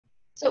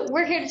So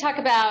we're here to talk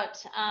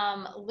about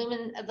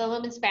the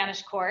Lumen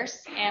Spanish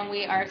course, and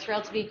we are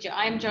thrilled to be,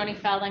 I'm Joni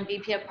Feld, I'm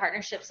VP of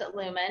Partnerships at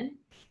Lumen,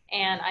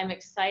 and I'm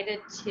excited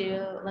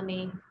to, let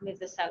me move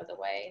this out of the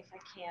way if I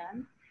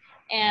can.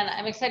 And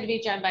I'm excited to be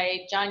joined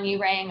by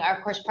Urang,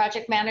 our course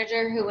project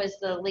manager, who was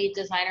the lead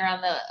designer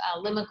on the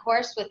Lumen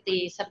course with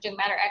the subject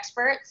matter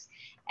experts.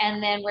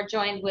 And then we're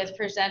joined with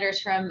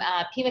presenters from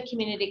Pima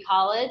Community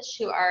College,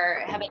 who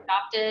have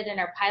adopted and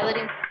are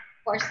piloting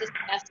the course this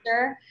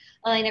semester.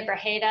 Elena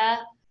Grajeda,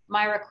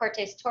 Myra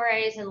Cortes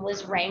Torres, and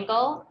Liz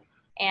Rangel.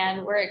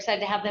 And we're excited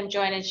to have them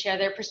join and share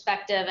their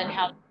perspective and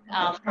how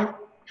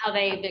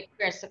they've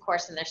experienced the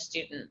course and their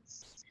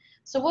students.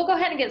 So we'll go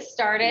ahead and get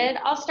started.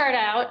 I'll start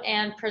out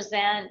and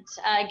present,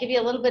 give you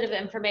a little bit of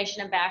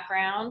information and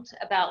background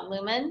about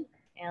Lumen.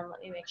 And let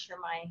me make sure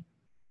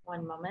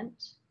one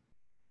moment.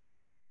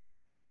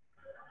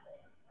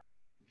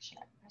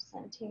 Check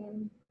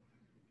presenting.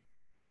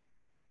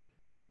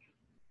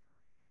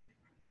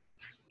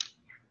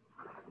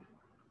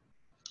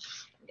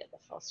 Get the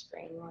full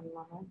screen, one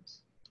moment.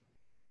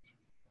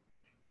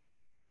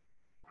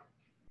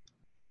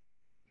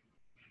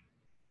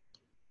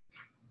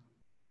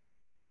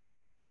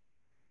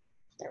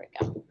 There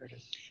we go.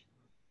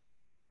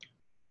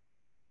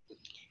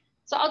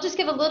 So I'll just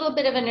give a little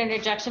bit of an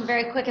introduction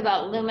very quick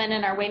about Lumen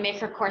and our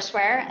Waymaker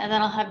courseware, and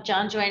then I'll have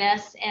John join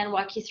us and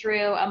walk you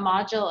through a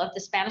module of the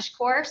Spanish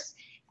course.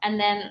 And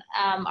then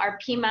our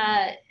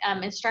Pima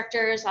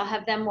instructors, I'll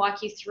have them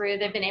walk you through.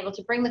 They've been able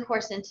to bring the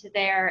course into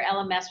their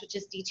LMS, which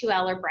is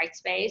D2L or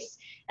Brightspace,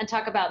 and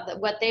talk about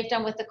what they've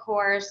done with the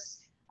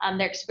course,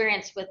 their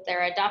experience with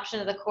their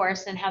adoption of the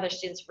course, and how their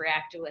students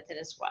reacted with it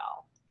as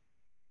well.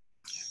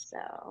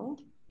 So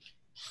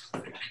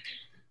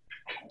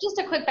just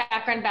a quick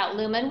background about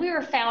Lumen. We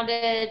were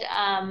founded,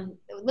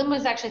 Lumen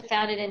was actually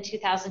founded in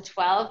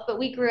 2012, but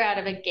we grew out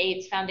of a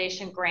Gates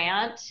Foundation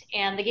grant.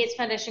 And the Gates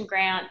Foundation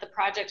grant, the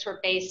projects were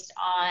based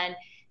on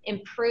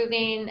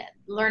improving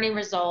learning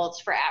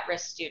results for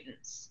at-risk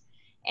students.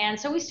 And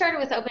so we started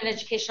with Open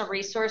Educational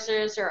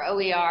Resources, or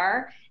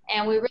OER,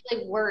 and we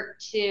really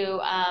worked to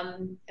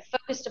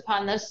focus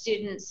upon those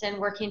students and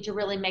working to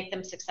really make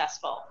them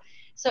successful.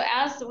 So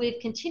as we've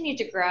continued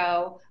to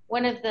grow,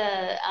 one of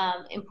the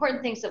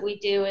important things that we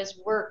do is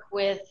work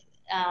with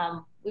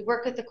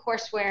the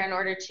courseware in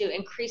order to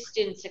increase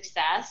student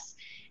success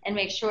and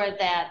make sure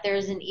that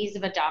there's an ease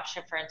of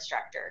adoption for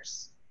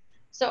instructors.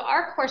 So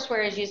our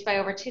courseware is used by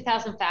over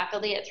 2,000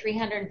 faculty at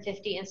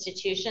 350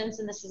 institutions,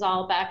 and this is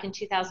all back in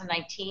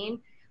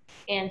 2019.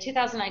 In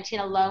 2019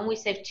 alone, we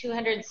saved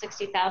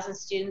 260,000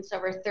 students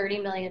over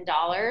 $30 million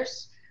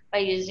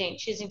by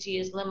choosing to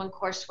use Lumen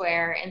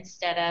courseware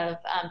instead of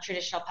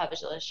traditional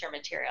publisher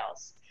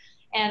materials.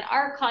 And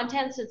our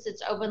content, since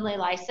it's openly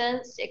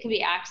licensed, it can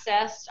be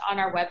accessed on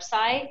our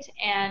website.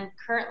 And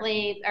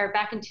currently, or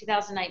back in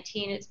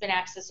 2019, it's been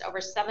accessed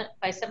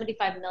by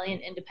 75 million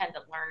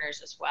independent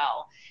learners, as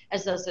well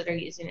as those that are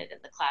using it in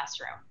the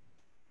classroom.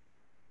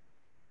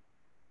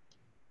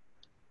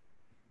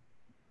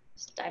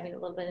 Just diving a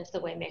little bit into the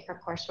Waymaker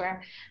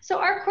courseware. So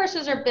our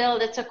courses are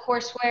built, it's a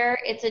courseware,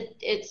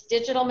 it's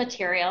digital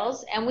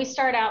materials, and we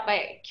start out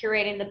by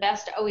curating the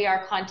best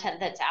OER content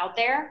that's out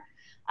there.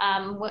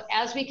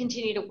 As we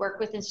continue to work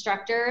with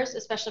instructors,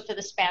 especially for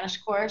the Spanish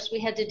course, we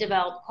had to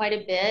develop quite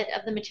a bit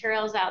of the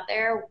materials out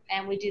there,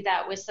 and we do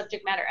that with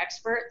subject matter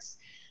experts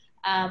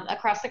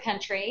across the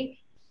country.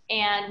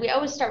 And we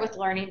always start with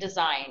learning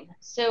design.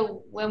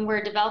 So when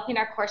we're developing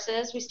our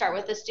courses, we start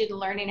with the student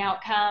learning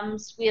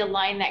outcomes. We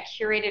align that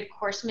curated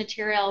course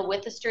material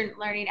with the student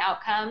learning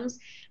outcomes,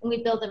 and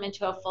we build them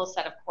into a full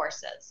set of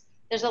courses.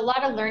 There's a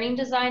lot of learning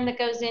design that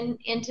goes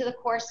into the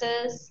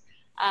courses.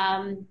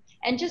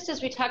 And just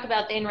as we talk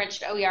about the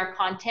enriched OER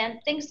content,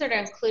 things that are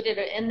included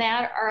in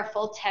that are a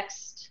full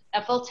text.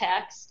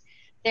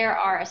 There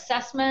are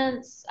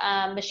assessments,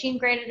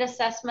 machine-graded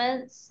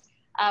assessments.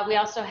 We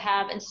also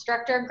have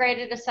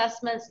instructor-graded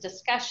assessments,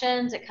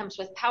 discussions. It comes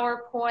with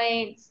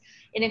PowerPoints.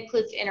 It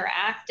includes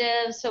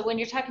interactive. So when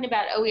you're talking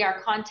about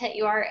OER content,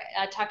 you are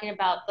talking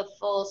about the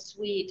full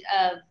suite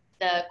of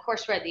the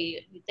courseware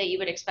that you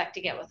would expect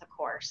to get with a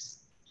course.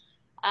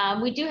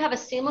 We do have a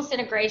seamless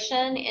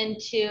integration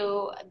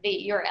into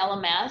your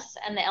LMS,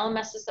 and the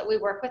LMSs that we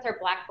work with are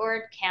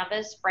Blackboard,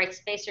 Canvas,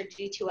 Brightspace, or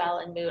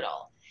D2L, and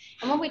Moodle.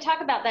 And when we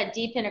talk about that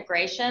deep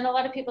integration, a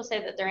lot of people say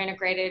that they're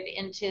integrated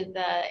into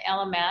the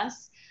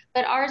LMS,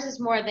 but ours is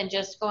more than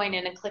just going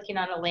in and clicking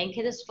on a link.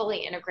 It is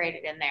fully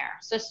integrated in there.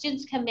 So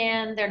students come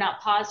in, they're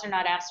not paused, they're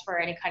not asked for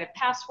any kind of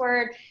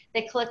password.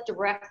 They click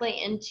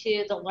directly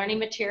into the learning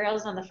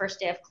materials on the first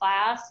day of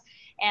class.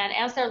 And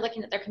as they're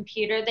looking at their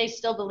computer, they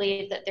still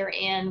believe that they're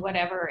in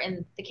whatever,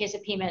 in the case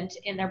of Pima,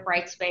 in their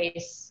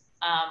Brightspace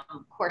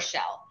course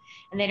shell.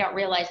 And they don't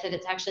realize that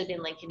it's actually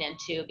been linking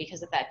into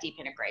because of that deep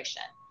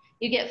integration.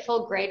 You get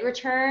full grade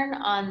return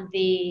on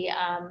the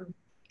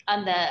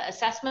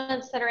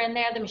assessments that are in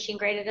there, the machine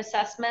graded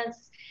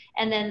assessments,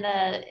 and then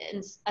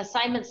the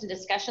assignments and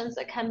discussions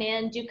that come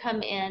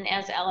in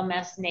as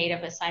LMS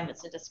native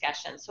assignments and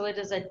discussions. So it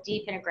is a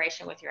deep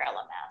integration with your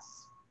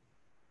LMS.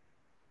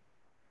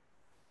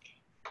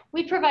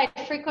 We provide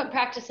frequent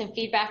practice and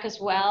feedback as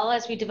well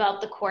as we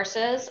develop the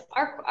courses.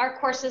 Our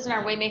courses and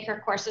our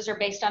Waymaker courses are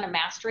based on a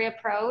mastery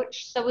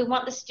approach. So we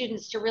want the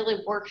students to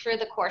really work through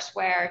the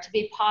courseware, to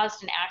be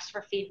paused and ask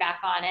for feedback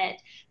on it.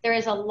 There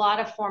is a lot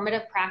of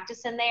formative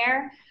practice in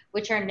there,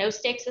 which are no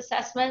stakes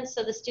assessments.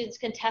 So the students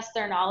can test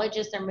their knowledge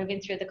as they're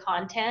moving through the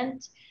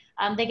content.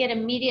 They get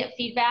immediate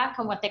feedback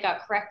on what they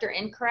got correct or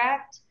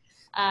incorrect.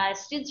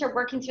 Students are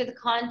working through the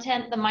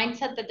content, the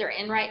mindset that they're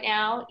in right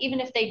now.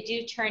 Even if they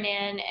do turn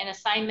in an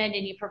assignment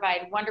and you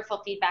provide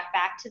wonderful feedback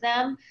back to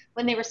them,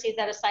 when they receive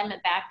that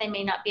assignment back, they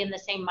may not be in the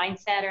same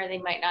mindset, or they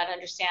might not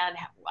understand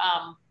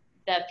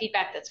the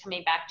feedback that's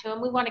coming back to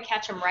them. We want to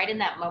catch them right in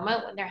that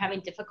moment when they're having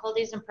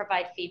difficulties and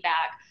provide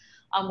feedback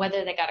on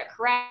whether they got it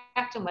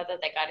correct and whether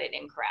they got it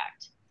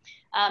incorrect.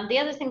 The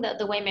other thing that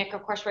the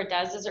Waymaker courseware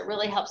does is it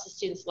really helps the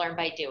students learn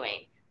by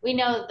doing. We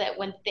know that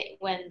when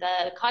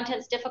the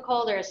content's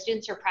difficult or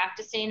students are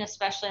practicing,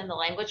 especially in the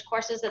language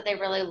courses, that they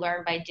really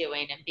learn by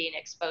doing and being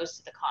exposed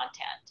to the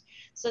content.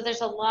 So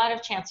there's a lot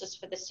of chances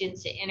for the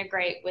students to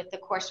integrate with the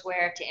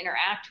courseware, to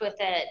interact with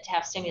it, to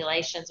have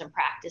simulations and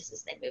practice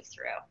as they move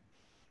through.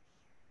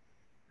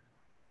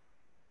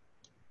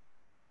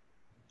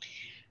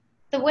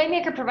 The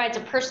Waymaker provides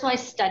a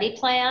personalized study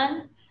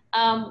plan.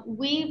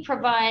 We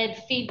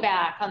provide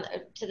feedback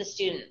to the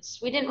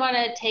students. We didn't want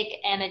to take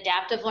an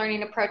adaptive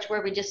learning approach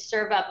where we just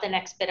serve up the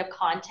next bit of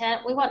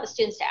content. We want the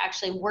students to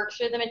actually work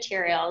through the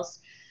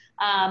materials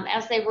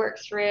as they work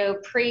through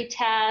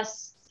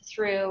pre-tests,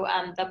 through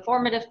the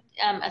formative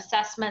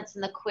assessments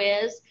and the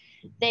quiz.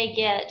 They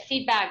get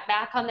feedback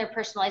back on their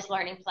personalized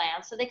learning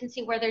plan so they can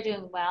see where they're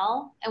doing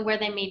well and where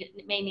they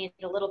may need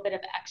a little bit of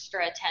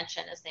extra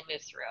attention as they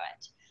move through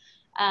it.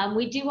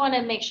 We do want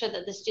to make sure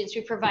that the students,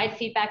 we provide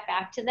feedback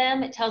back to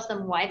them. It tells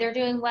them why they're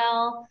doing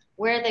well,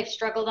 where they've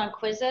struggled on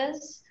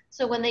quizzes.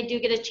 So when they do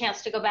get a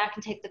chance to go back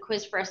and take the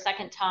quiz for a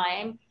second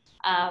time,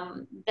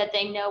 that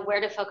they know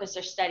where to focus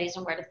their studies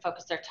and where to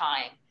focus their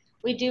time.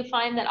 We do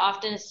find that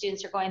often as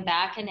students are going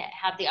back and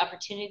have the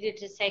opportunity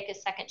to take a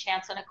second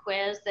chance on a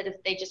quiz, that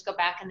if they just go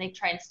back and they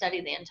try and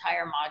study the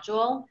entire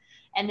module,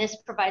 and this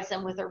provides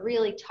them with a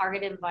really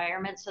targeted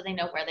environment so they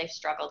know where they've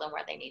struggled and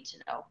where they need to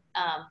know,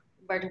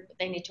 where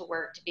they need to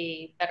work to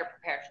be better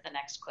prepared for the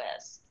next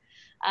quiz.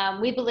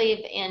 We believe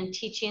in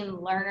teaching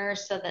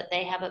learners so that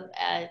they have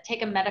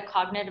take a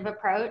metacognitive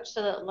approach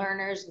so that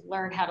learners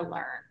learn how to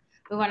learn.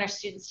 We want our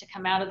students to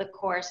come out of the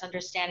course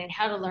understanding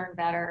how to learn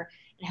better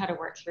and how to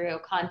work through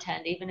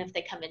content, even if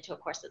they come into a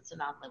course that's a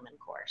non-Lumen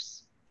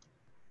course.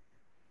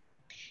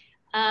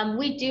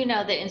 We do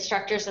know that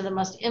instructors are the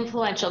most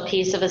influential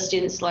piece of a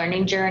student's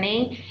learning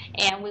journey,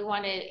 and we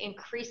want to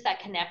increase that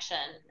connection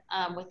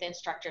with the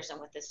instructors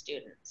and with the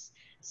students.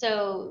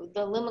 So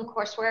the Lumen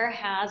courseware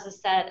has a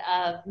set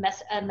of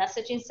a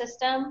messaging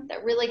system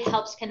that really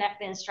helps connect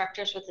the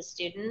instructors with the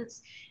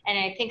students. And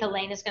I think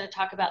Elena is going to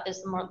talk about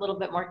this a little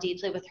bit more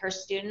deeply with her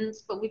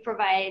students, but we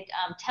provide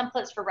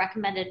templates for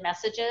recommended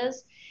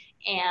messages,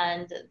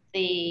 and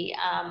the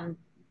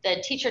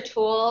teacher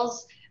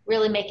tools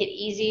really make it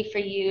easy for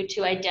you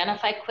to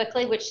identify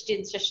quickly which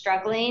students are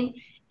struggling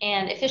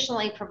and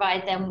efficiently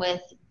provide them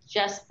with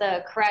just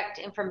the correct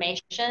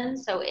information.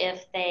 So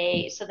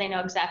they know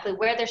exactly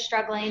where they're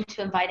struggling,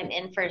 to invite them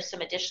in for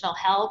some additional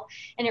help.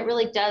 And it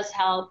really does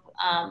help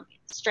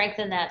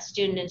strengthen that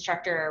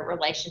student-instructor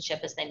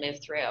relationship as they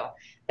move through.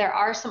 There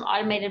are some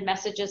automated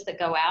messages that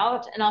go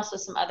out and also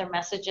some other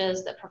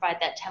messages that provide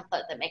that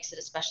template that makes it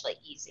especially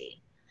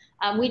easy.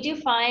 We do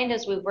find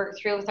as we work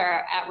through with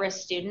our at-risk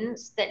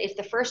students that if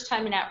the first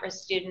time an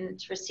at-risk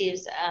student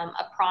receives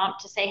a prompt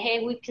to say,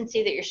 hey, we can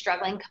see that you're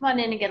struggling, come on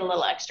in and get a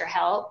little extra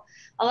help,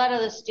 a lot of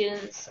the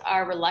students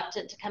are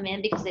reluctant to come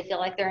in because they feel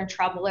like they're in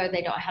trouble or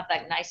they don't have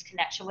that nice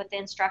connection with the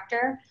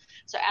instructor.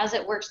 So as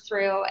it works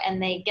through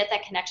and they get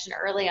that connection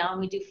early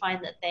on, we do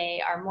find that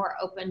they are more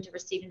open to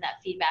receiving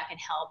that feedback and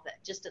help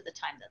just at the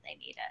time that they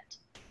need it.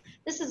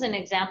 This is an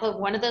example of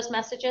one of those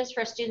messages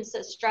for students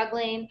that's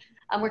struggling.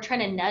 We're trying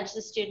to nudge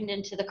the student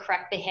into the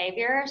correct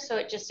behavior. So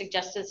it just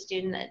suggests to the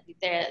student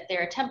that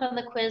their attempt on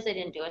the quiz, they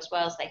didn't do as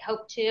well as they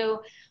hoped to.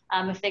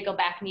 If they go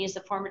back and use the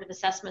formative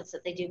assessments,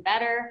 that they do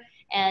better.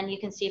 And you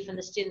can see from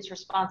the student's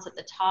response at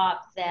the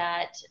top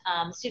that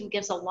the student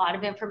gives a lot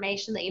of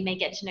information that you may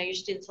get to know your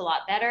students a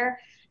lot better.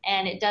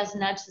 And it does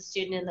nudge the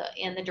student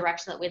in the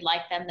direction that we'd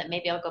like them, that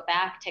maybe I'll go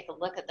back, take a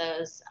look at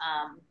those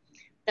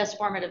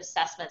formative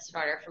assessments in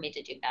order for me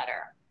to do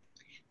better.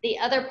 The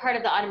other part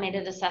of the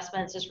automated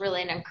assessments is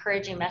really an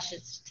encouraging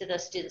message to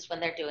those students when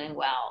they're doing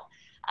well.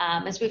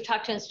 As we've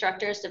talked to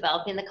instructors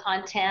developing the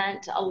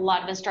content, a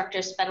lot of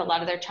instructors spend a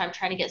lot of their time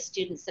trying to get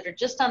students that are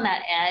just on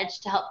that edge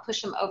to help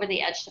push them over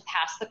the edge to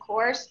pass the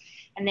course,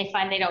 and they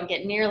find they don't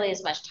get nearly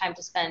as much time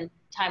to spend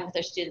time with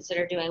their students that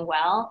are doing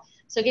well.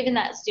 So giving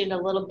that student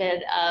a little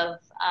bit of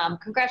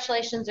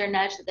congratulations or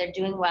nudge that they're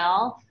doing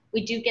well.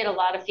 We do get a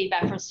lot of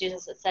feedback from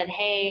students that said,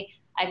 hey,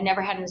 I've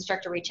never had an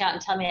instructor reach out and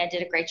tell me I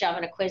did a great job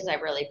in a quiz. I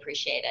really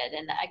appreciate it.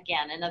 And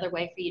again, another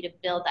way for you to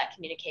build that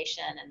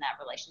communication and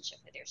that relationship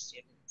with your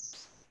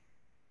students.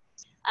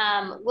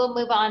 We'll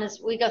move on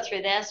as we go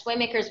through this.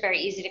 Waymaker is very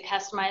easy to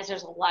customize.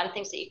 There's a lot of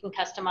things that you can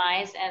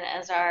customize, and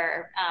as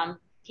our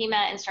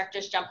Pima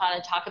instructors jump on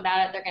and talk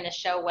about it, they're going to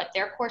show what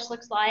their course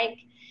looks like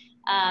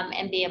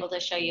and be able to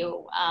show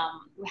you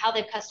how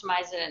they've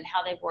customized it and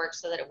how they've worked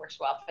so that it works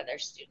well for their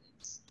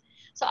students.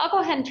 So I'll go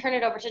ahead and turn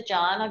it over to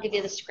John. I'll give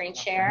you the screen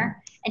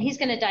share, and he's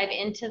going to dive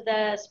into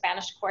the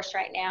Spanish course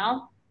right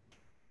now.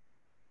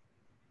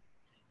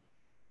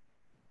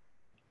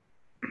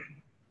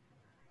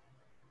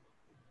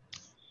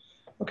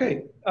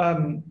 Okay,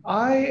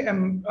 I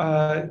am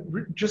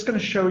just going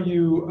to show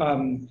you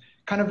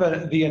kind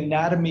of the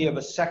anatomy of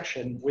a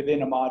section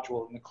within a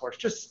module in the course,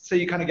 just so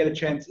you kind of get a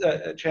chance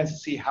to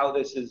see how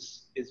this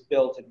is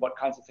built and what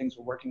kinds of things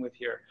we're working with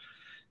here.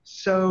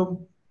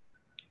 So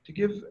to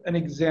give an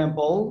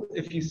example,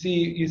 if you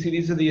see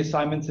these are the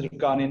assignments that have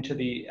gone into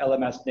the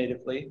LMS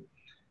natively.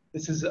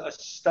 This is a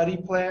study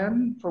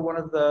plan for one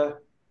of the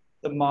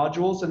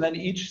modules, and then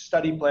each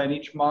study plan,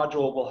 each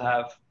module will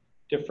have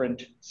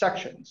different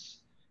sections.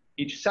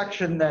 Each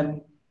section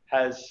then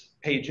has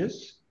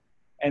pages,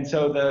 and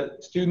so the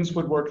students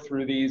would work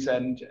through these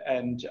and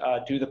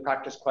do the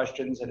practice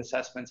questions and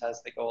assessments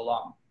as they go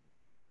along.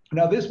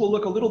 Now this will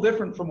look a little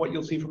different from what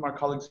you'll see from our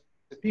colleagues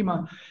at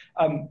Pima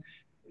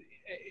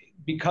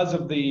because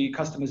of the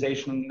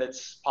customization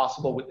that's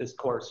possible with this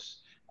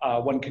course.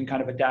 One can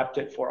kind of adapt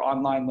it for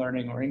online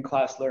learning or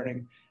in-class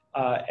learning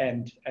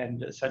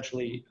and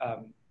essentially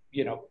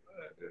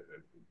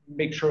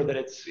make sure that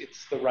it's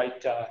the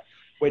right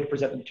way to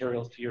present the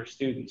materials to your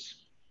students.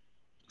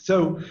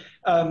 So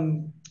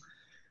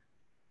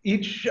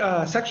each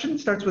section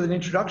starts with an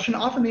introduction.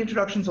 Often the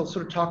introductions will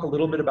sort of talk a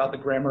little bit about the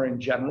grammar in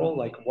general,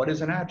 like what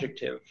is an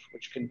adjective,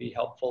 which can be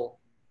helpful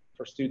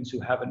for students who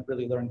haven't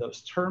really learned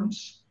those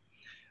terms.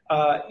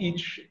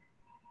 Each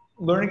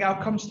learning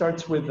outcome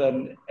starts with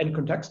an en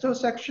contexto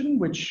section,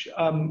 which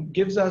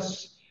gives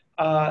us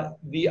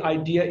the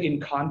idea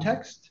in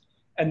context,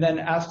 and then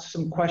asks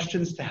some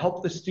questions to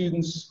help the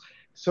students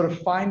sort of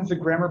find the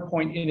grammar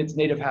point in its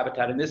native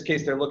habitat. In this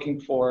case, they're looking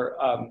for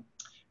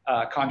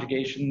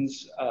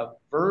conjugations of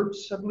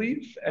verbs, I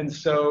believe. And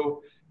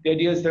so the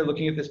idea is they're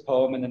looking at this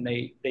poem and then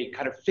they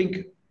kind of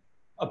think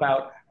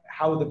about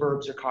how the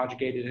verbs are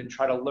conjugated and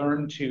try to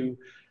learn to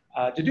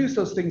deduce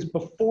those things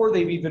before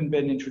they've even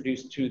been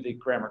introduced to the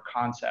grammar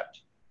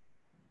concept.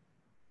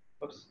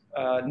 Oops.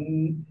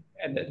 And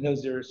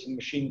those are some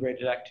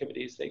machine-graded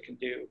activities they can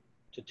do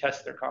to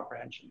test their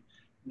comprehension.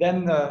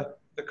 Then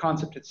the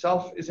concept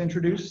itself is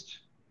introduced.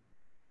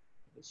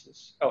 This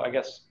is, oh, I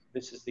guess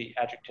this is the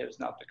adjectives,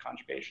 not the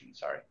conjugation,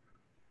 sorry.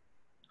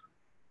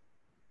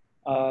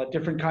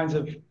 Different kinds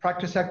of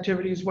practice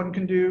activities one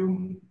can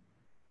do.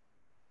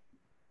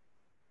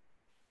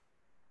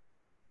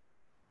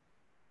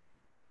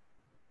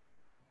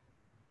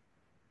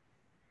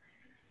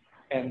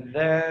 And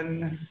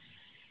then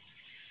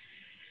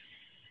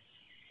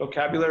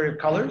vocabulary of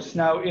colors.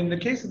 Now, in the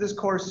case of this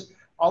course,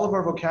 all of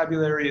our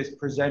vocabulary is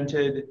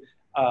presented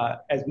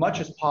as much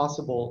as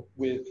possible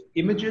with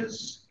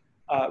images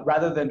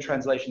rather than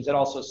translations, and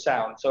also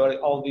sound. So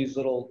all these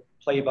little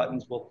play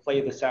buttons will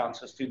play the sound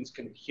so students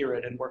can hear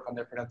it and work on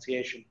their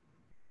pronunciation.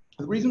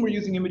 The reason we're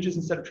using images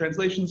instead of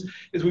translations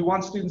is we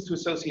want students to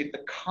associate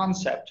the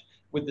concept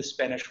with the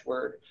Spanish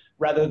word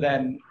rather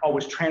than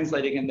always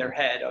translating in their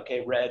head,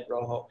 okay, red,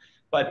 rojo.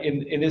 But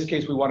in this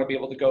case, we want to be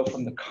able to go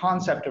from the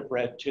concept of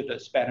red to the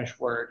Spanish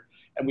word.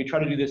 And we try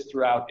to do this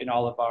throughout in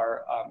all of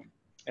our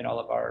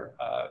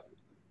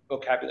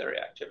vocabulary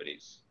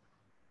activities.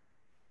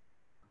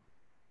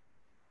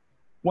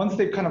 Once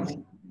they've kind of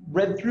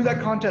read through that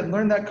content,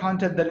 learned that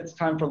content, then it's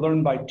time for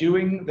learn by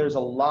doing. There's a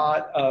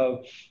lot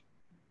of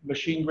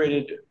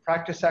machine-graded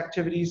practice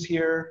activities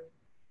here.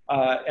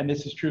 And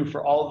this is true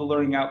for all of the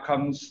learning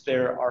outcomes.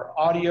 There are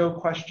audio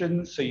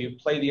questions, so you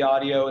play the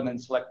audio and then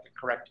select the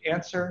correct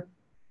answer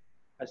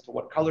as to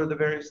what color the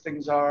various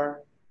things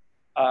are.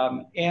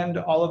 And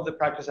all of the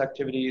practice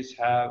activities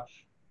have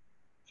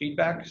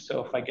feedback.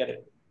 So if I get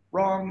it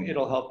wrong,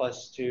 it'll help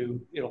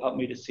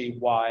me to see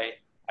why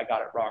I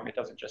got it wrong. It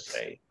doesn't just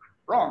say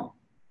wrong.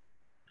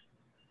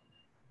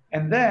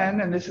 And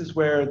then, and this is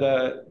where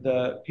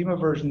the Pima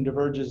version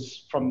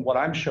diverges from what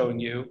I'm showing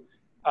you,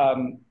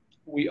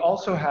 we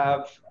also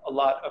have a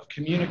lot of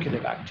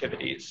communicative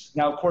activities.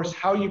 Now, of course,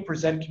 how you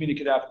present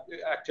communicative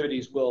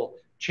activities will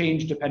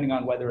change depending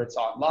on whether it's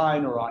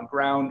online or on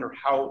ground or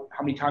how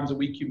many times a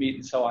week you meet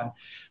and so on.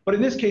 But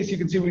in this case, you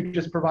can see we've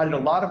just provided a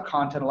lot of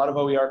content, a lot of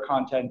OER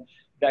content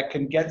that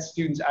can get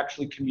students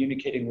actually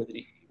communicating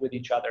with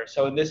each other.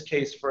 So in this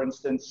case, for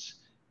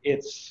instance,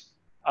 it's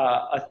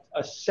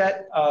a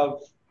set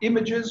of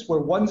images where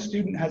one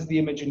student has the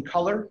image in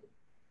color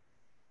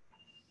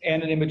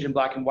and an image in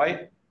black and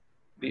white.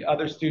 The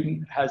other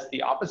student has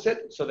the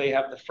opposite. So they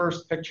have the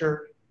first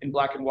picture in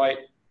black and white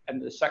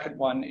and the second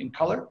one in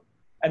color.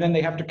 And then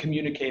they have to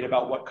communicate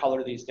about what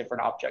color these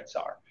different objects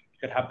are. You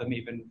could have them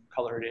even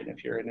colored in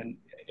if you're in an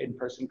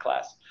in-person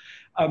class.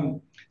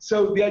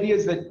 So the idea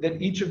is that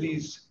each of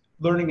these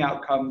learning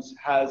outcomes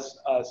has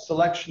a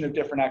selection of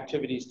different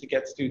activities to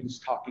get students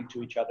talking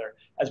to each other,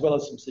 as well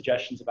as some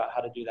suggestions about how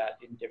to do that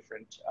in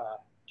different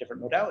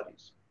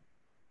modalities.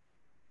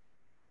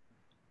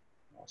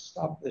 I'll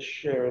stop the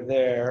share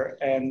there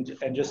and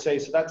just say,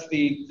 so that's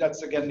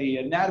again the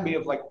anatomy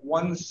of like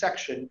one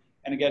section,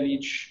 and again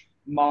each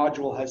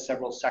module has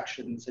several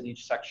sections, and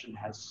each section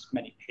has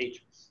many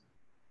pages.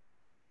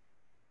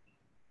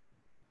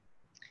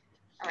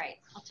 All right,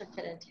 I'll jump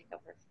in and take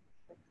over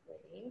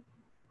quickly.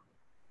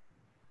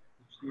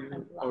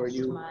 Are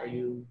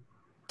you?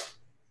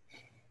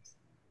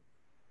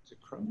 Is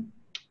it Chrome?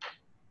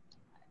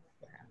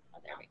 Oh,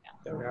 there we go.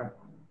 There we are.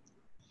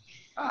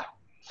 Ah.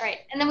 All right,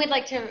 and then we'd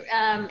like to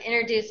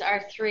introduce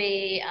our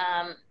three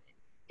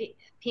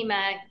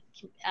Pima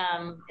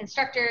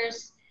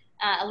instructors.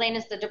 Elena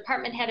is the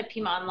department head of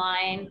Pima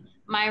Online.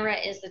 Myra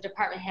is the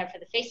department head for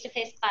the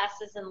face-to-face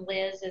classes, and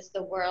Liz is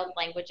the World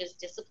Languages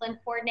Discipline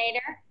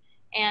Coordinator.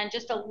 And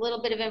just a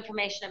little bit of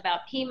information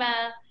about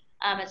Pima.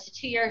 It's a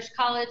 2-year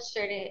college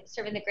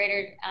serving the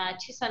greater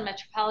Tucson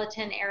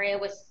metropolitan area,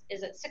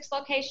 is at 6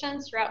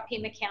 locations throughout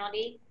Pima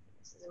County.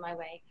 This is my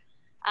way.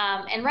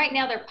 And right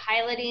now they're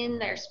piloting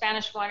their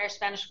Spanish 1 or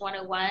Spanish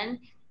 101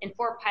 in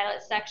 4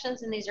 pilot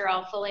sections, and these are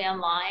all fully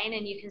online.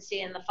 And you can see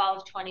in the fall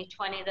of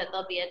 2020 that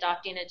they'll be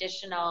adopting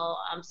additional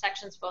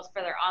sections both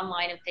for their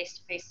online and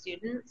face-to-face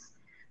students.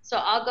 So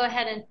I'll go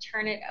ahead and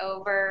turn it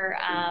over.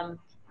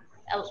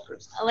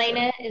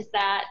 Elena,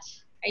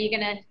 are you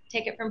gonna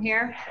take it from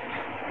here?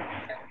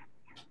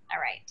 All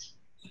right.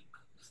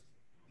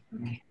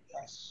 Okay.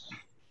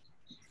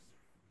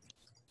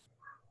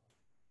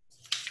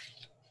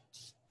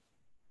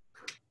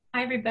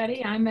 Hi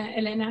everybody, I'm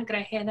Elena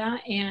Grajeda,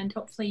 and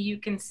hopefully you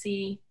can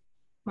see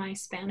my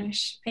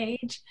Spanish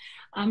page.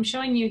 I'm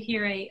showing you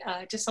here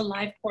just a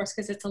live course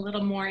because it's a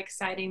little more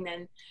exciting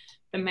than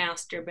the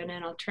master, but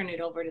then I'll turn it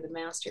over to the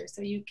master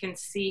so you can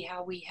see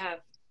how we have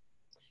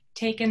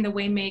taken the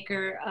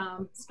Waymaker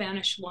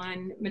Spanish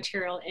 1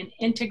 material and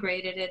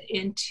integrated it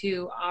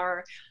into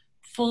our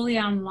fully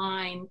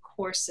online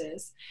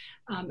courses.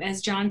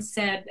 As John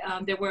said,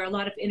 there were a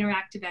lot of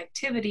interactive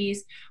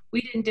activities.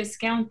 We didn't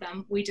discount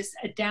them, we just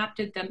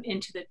adapted them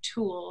into the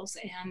tools,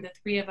 and the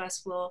 3 of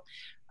us will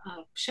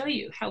show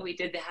you how we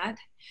did that.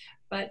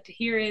 But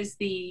here is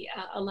a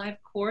live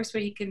course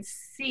where you can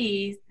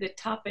see the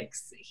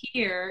topics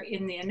here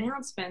in the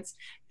announcements.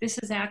 This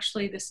is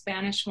actually the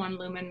Spanish 1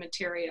 Lumen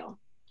material.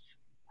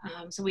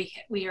 So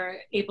we are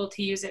able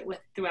to use it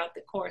throughout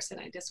the course, and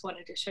I just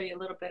wanted to show you a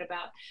little bit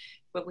about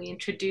what we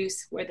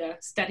introduce, where the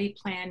study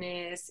plan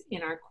is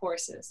in our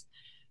courses.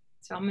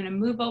 So I'm going to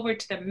move over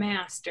to the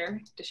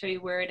master to show you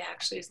where it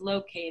actually is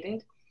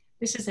located.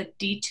 This is a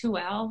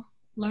D2L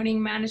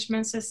learning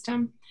management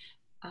system.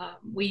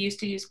 We used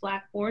to use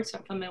Blackboard, so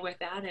I'm familiar with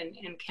that,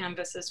 and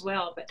Canvas as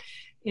well. But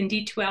in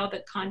D2L,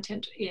 the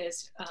content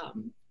is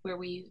where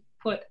we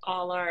put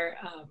all our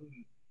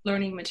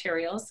learning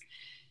materials.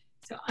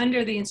 So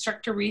under the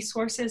instructor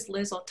resources,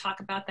 Liz will talk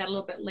about that a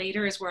little bit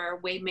later, is where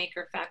our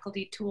Waymaker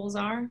faculty tools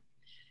are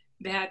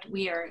that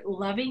we are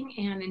loving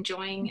and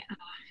enjoying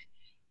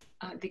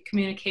the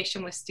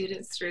communication with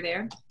students through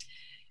there.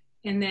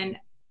 And then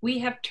we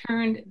have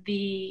turned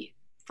the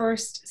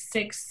first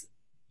 6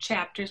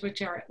 chapters,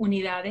 which are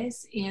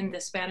unidades in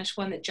the Spanish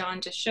 1 that John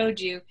just showed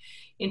you,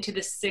 into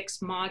the 6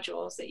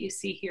 modules that you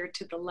see here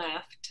to the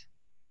left.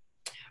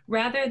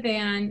 Rather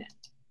than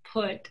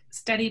put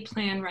study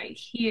plan right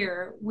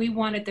here, we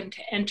wanted them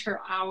to enter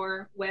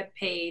our web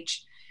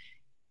page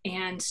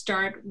and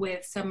start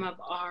with some of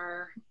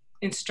our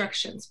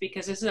instructions,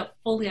 because this is a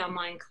fully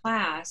online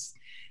class.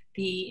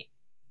 The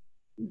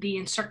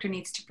instructor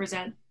needs to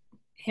present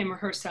him or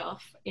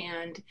herself,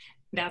 and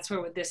that's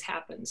where this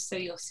happens. So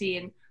you'll see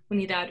in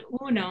Unidad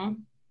Uno,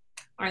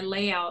 our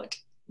layout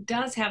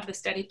does have the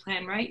study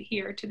plan right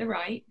here to the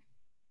right.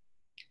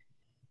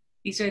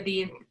 These are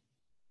the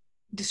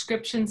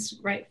descriptions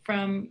right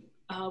from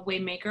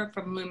Waymaker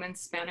from Lumen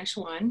Spanish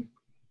 1.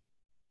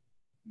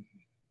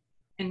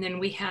 And then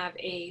we have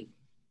a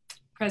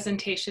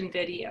presentation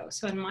video.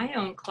 So in my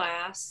own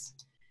class,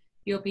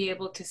 you'll be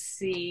able to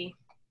see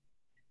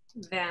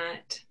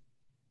that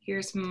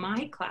here's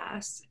my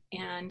class,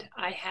 and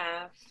I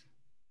have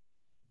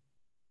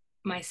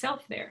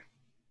myself there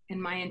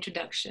in my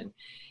introduction.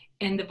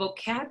 And the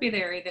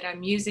vocabulary that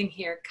I'm using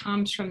here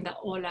comes from the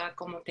Hola,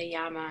 ¿Cómo te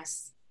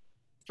llamas?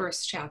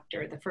 First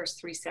chapter, the first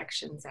 3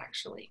 sections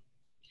actually.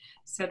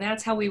 So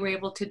that's how we were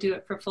able to do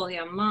it for fully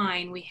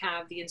online. We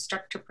have the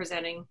instructor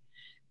presenting,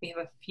 we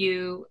have a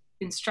few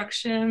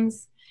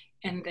instructions,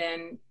 and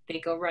then they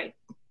go right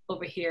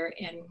over here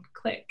and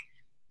click.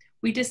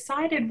 We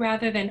decided,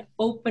 rather than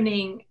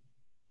opening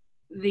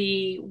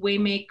the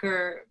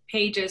Waymaker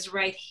pages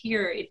right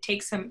here, it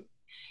takes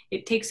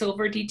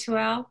over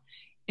D2L,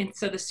 and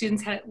so the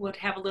students would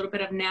have a little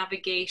bit of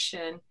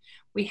navigation.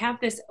 We have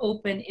this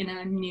open in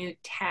a new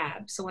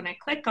tab. So when I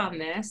click on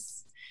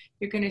this,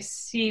 you're going to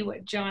see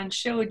what John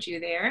showed you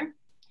there.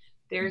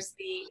 There's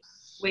the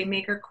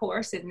Waymaker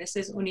course, and this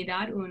is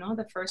Unidad Uno,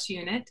 the first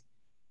unit.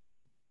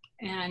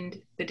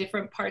 and the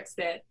different parts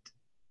that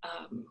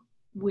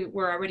we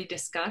were already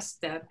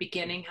discussed, the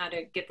beginning, how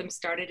to get them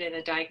started in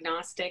the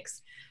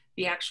diagnostics,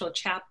 the actual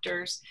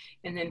chapters,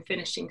 and then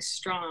finishing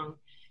strong.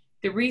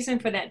 The reason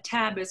for that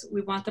tab is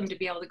we want them to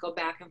be able to go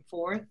back and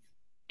forth.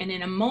 And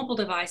in a mobile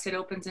device, it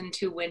opens in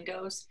 2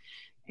 windows.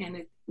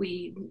 And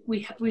we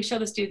show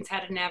the students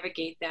how to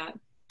navigate that.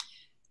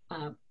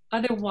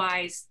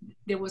 Otherwise,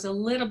 there was a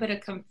little bit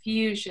of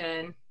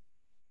confusion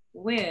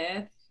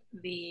with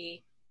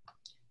the,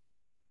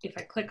 if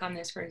I click on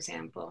this, for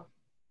example,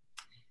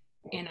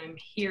 and I'm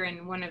here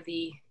in one of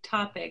the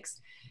topics,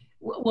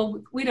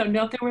 well, we don't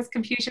know if there was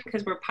confusion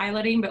because we're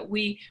piloting, but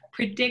we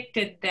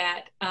predicted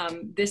that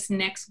this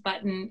next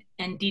button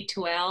and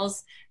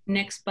D2L's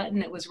next button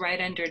that was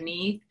right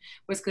underneath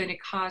was going to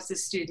cause the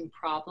student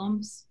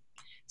problems.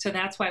 So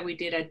that's why we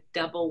did a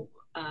double,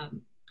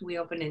 we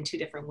opened in 2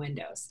 different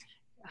windows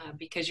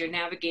because you're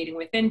navigating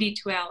within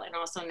D2L and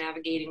also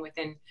navigating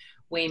within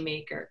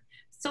Waymaker.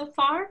 So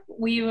far,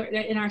 we are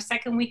in our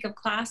 2nd week of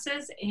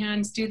classes,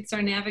 and students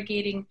are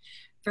navigating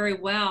very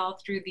well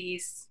through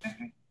these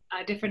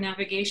different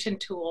navigation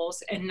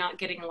tools and not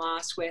getting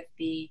lost with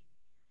the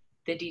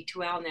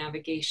D2L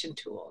navigation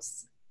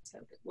tools, so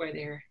where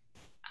they're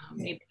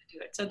able to do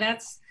it. So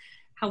that's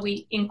how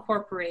we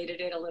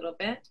incorporated it a little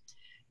bit.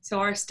 So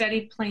our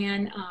study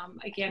plan,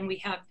 again, we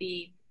have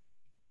the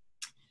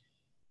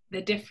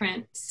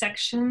different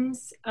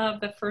sections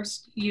of the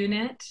first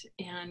unit,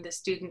 and the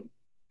student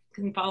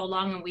can follow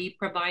along, and we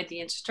provide the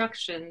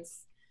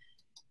instructions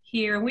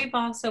here. We've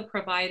also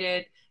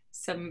provided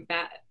some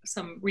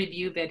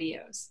review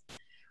videos.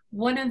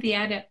 One of the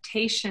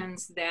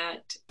adaptations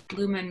that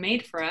Lumen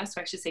made for us,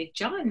 or I should say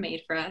John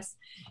made for us,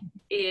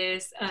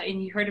 is,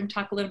 and you heard him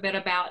talk a little bit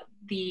about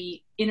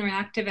the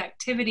interactive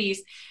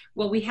activities.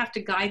 Well, we have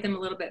to guide them a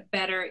little bit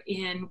better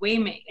in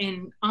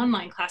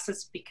online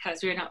classes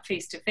because we're not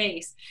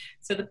face-to-face.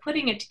 So the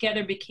putting it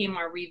together became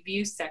our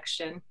review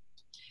section.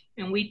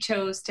 And we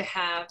chose to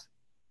have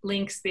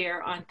links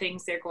there on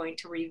things they're going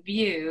to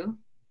review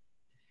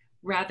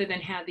rather than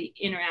have the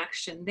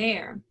interaction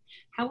there.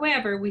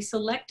 However, we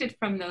selected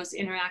from those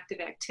interactive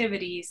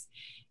activities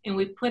and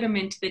we put them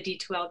into the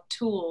D2L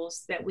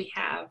tools that we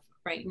have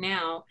right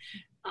now,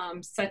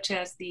 such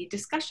as the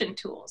discussion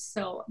tools.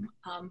 So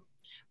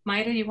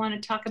Maida, you want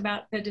to talk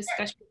about the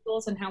discussion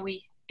tools and how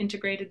we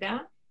integrated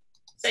that?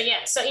 So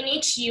yeah, so in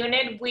each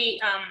unit, we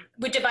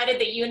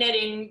divided the unit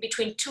in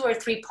between 2 or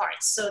 3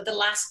 parts. So the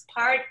last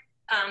part,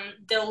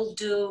 they'll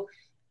do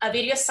a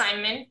video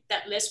assignment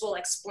that Liz will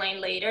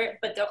explain later,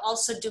 but they'll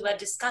also do a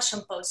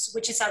discussion post,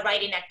 which is a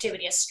writing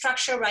activity, a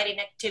structured writing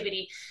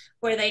activity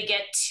where they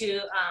get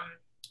to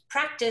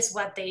practice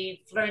what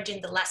they've learned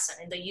in the lesson,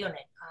 in the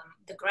unit,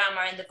 the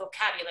grammar and the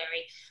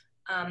vocabulary.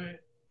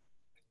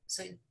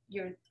 So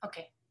you're,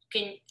 okay.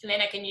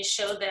 Elena, can you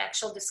show the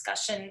actual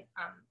discussion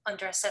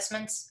under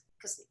assessments?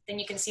 Because then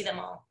you can see them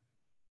all.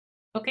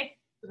 Okay.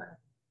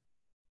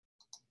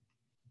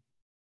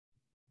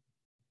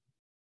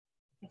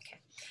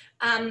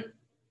 Okay.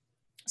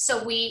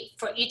 So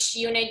for each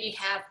unit, you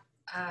have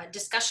a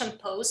discussion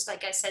post,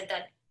 like I said,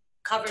 that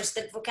covers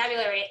the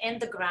vocabulary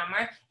and the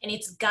grammar, and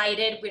it's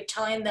guided. We're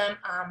telling them,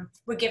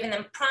 we're giving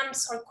them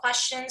prompts or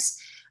questions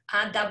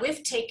that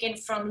we've taken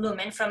from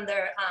Lumen, from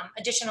their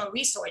additional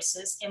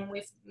resources, and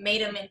we've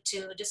made them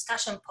into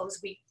discussion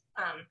posts. We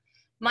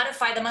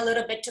modify them a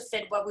little bit to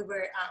fit what we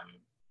were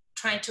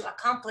trying to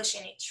accomplish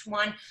in each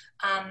one.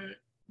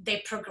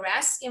 They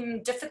progress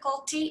in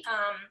difficulty,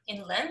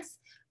 in length.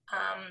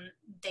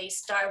 They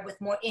start with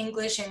more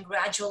English and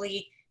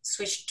gradually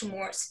switch to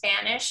more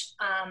Spanish,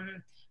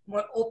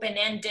 more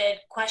open-ended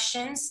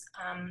questions.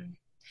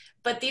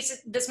 But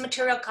this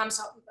material comes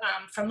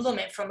from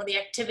Lumen, from the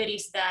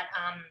activities that,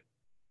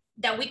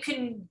 that we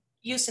couldn't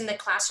use in the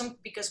classroom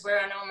because we're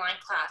an online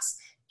class,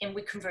 and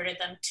we converted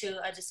them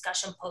to a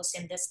discussion post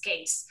in this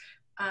case.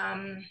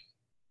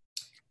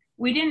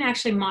 We didn't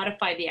actually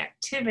modify the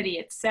activity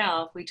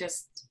itself. We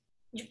just...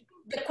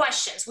 The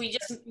questions, we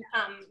just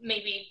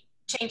maybe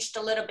changed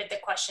a little bit the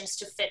questions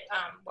to fit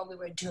what we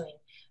were doing.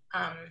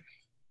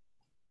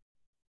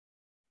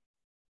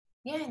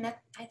 Yeah, and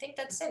I think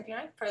that's it,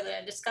 right, for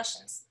the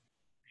discussions.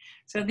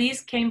 So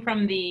these came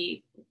from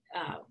the,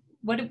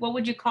 what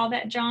would you call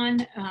that,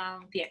 John?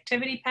 The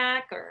activity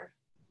pack, or?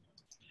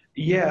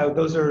 Yeah,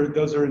 those are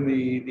in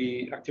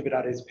the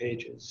actividades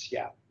pages,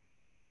 yeah.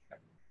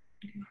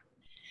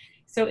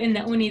 So in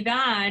the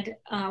Unidad,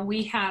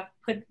 we have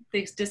put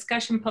these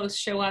discussion posts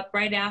show up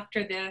right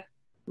after the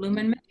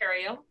Lumen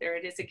material. There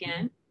it is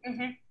again.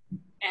 Mm-hmm.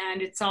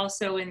 And it's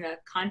also in the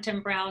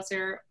content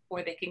browser,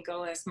 or they can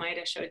go, as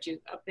Maida showed you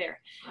up there.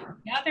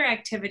 The other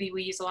activity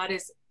we use a lot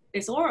is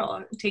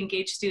oral, to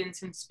engage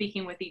students in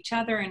speaking with each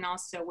other and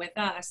also with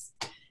us.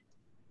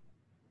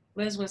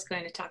 Liz was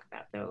going to talk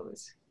about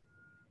those.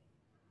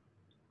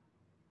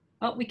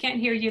 Oh, we can't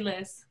hear you,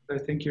 Liz. I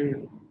think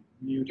you're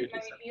muted.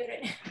 You're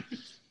muted.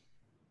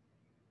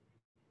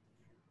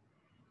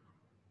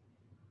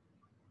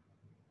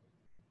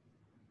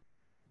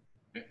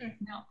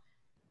 No.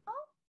 Oh,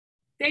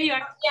 there you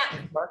are. Yeah.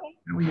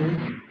 Can we hear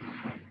you?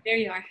 There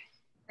you are.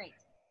 Great.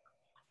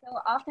 So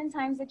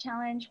oftentimes the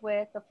challenge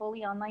with the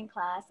fully online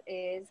class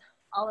is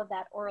all of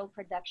that oral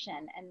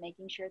production and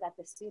making sure that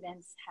the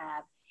students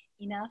have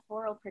enough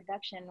oral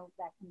production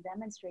that can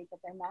demonstrate that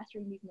they're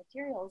mastering these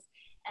materials.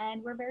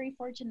 And we're very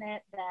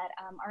fortunate that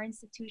our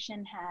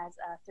institution has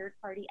a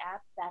third-party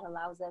app that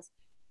allows us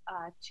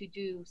to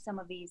do some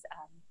of these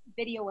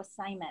video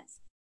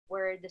assignments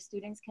where the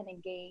students can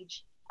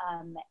engage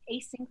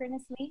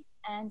asynchronously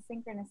and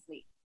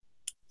synchronously.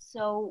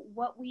 So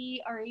what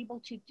we are able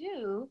to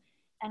do,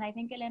 and I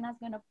think Elena's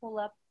going to pull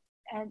up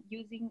and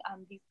using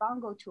these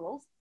bongo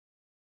tools,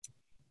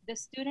 the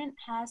student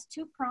has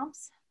 2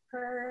 prompts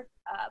per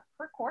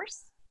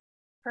course,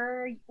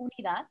 per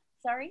unidad,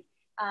 sorry.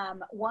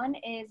 One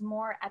is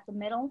more at the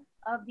middle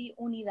of the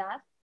unidad,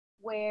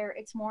 where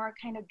it's more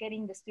kind of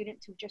getting the student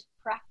to just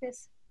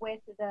practice with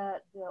the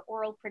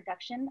oral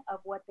production of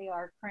what they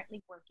are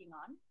currently working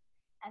on.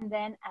 And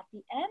then at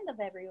the end of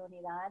every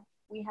unidad,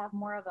 we have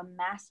more of a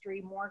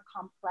mastery, more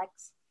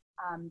complex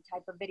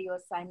type of video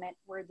assignment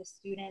where the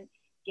student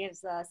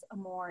gives us a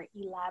more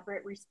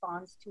elaborate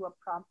response to a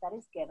prompt that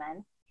is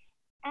given.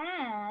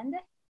 And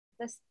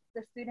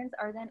the students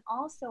are then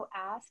also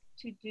asked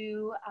to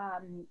do,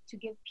 to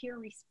give peer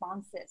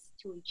responses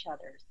to each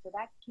other. So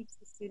that keeps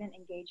the student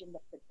engaged in the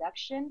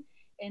production,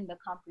 in the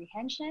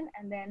comprehension,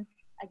 and then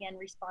again,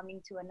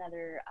 responding to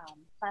another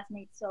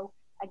classmate. So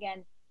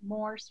again,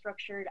 more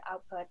structured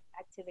output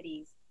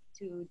activities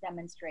to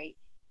demonstrate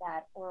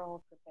that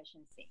oral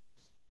proficiency.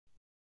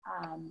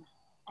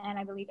 And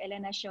I believe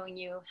Elena's showing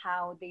you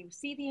how they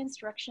see the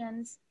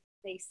instructions,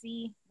 they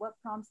see what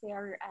prompts they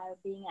are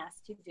being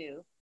asked to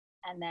do,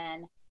 and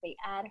then they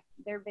add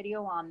their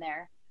video on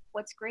there.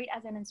 What's great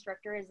as an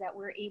instructor is that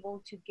we're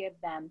able to give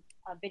them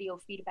video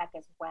feedback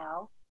as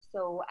well.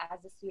 So as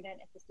a student,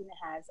 if the student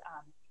has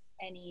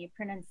any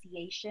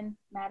pronunciation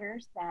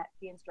matters, that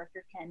the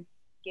instructor can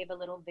give a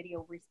little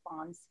video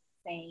response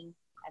saying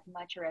as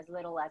much or as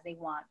little as they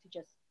want to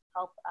just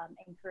help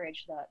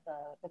encourage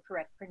the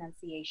correct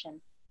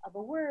pronunciation of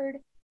a word,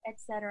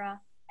 etc.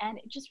 And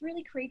it just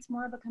really creates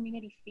more of a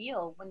community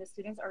feel when the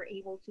students are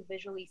able to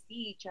visually see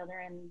each other,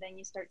 and then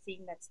you start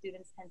seeing that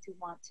students tend to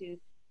want to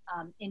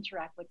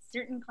interact with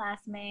certain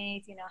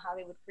classmates, you know, how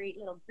they would create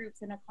little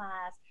groups in a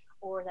class,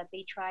 or that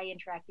they try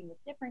interacting with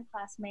different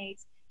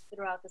classmates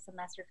throughout the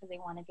semester because they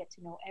want to get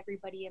to know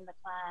everybody in the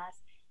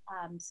class.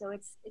 So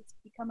it's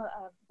become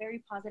a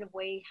very positive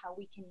way how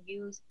we can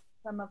use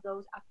some of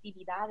those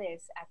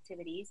actividades,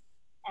 activities,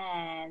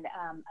 and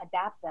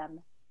adapt them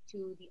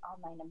to the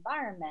online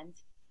environment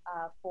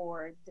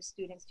for the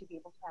students to be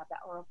able to have that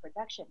oral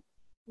production.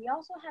 We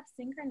also have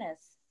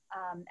synchronous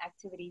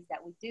activities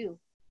that we do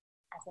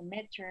as a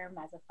midterm,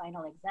 as a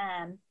final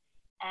exam,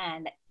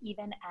 and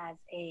even as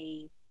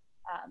a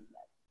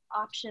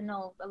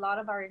optional. A lot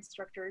of our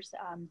instructors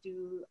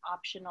do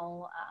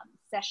optional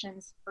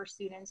sessions for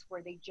students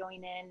where they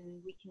join in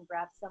and we can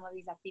grab some of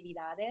these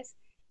actividades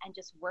and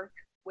just work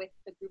with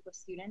the group of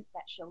students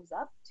that shows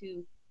up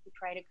to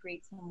try to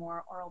create some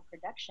more oral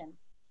production.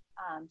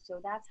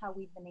 So that's how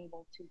we've been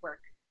able to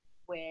work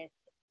with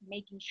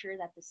making sure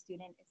that the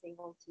student is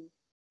able to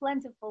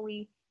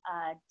plentifully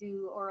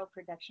do oral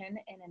production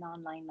in an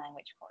online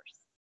language course.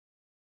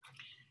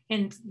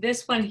 And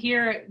this one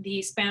here,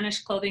 the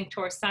Spanish clothing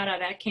torsada,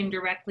 that came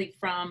directly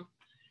from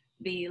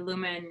the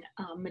Lumen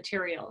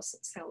materials.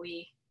 So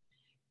we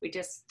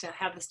just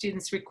have the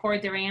students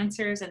record their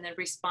answers and then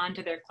respond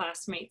to their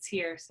classmates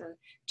here. So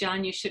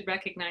John, you should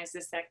recognize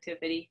this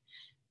activity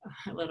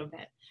a little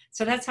bit.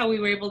 So that's how we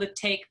were able to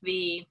take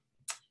the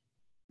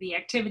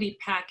activity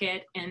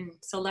packet and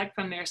select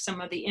from there some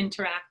of the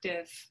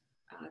interactive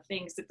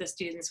things that the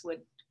students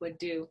would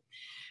do.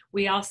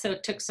 We also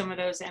took some of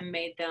those and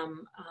made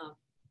them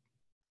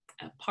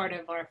a part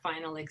of our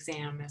final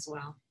exam as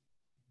well.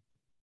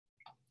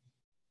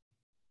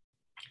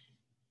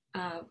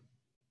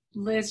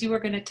 Liz, you were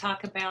going to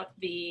talk about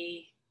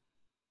the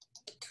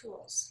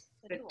tools.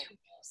 The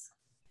tools.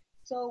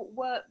 So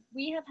what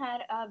we have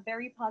had a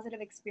very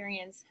positive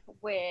experience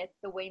with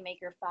the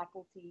Waymaker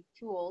faculty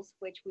tools,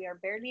 which we are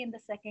barely in the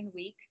second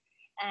week.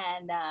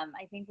 And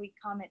I think we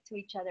comment to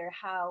each other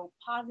how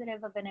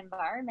positive of an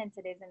environment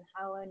it is and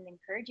how an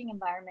encouraging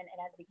environment it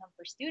has become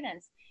for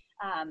students.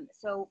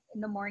 So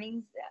in the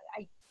mornings,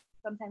 I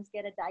sometimes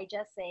get a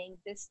digest saying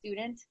this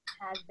student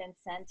has been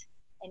sent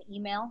an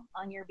email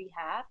on your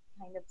behalf,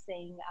 kind of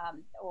saying,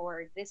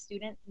 or this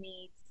student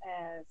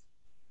is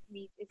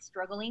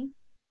struggling.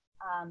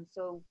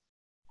 So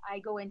I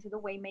go into the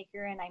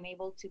Waymaker and I'm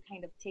able to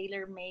kind of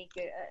tailor make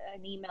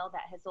an email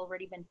that has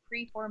already been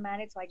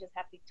pre-formatted, so I just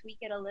have to tweak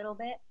it a little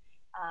bit.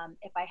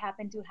 If I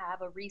happen to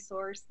have a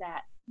resource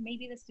that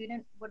maybe the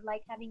student would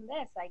like having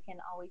this, I can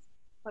always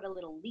put a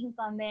little link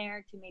on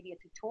there to maybe a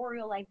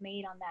tutorial I've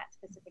made on that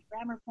specific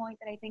grammar point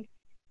that I think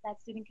that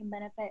student can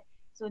benefit.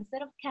 So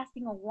instead of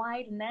casting a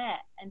wide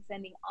net and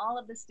sending all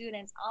of the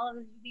students all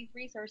of these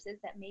resources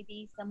that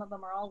maybe some of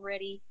them are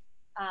already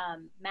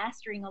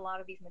mastering a lot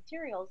of these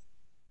materials,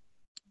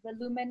 the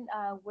Lumen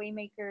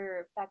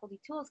Waymaker faculty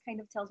tools kind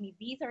of tells me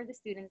these are the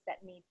students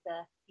that need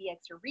the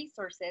extra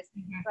resources,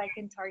 so I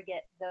can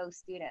target those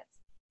students.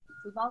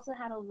 We've also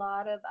had a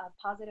lot of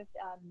positive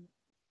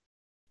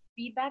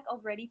feedback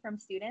already from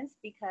students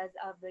because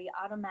of the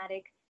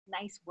automatic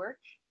nice work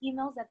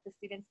emails that the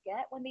students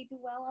get when they do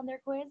well on their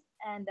quiz.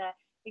 And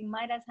they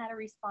might have had a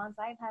response.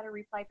 I've had a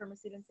reply from a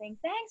student saying,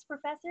 thanks,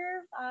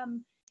 professor.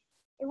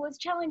 It was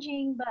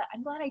challenging, but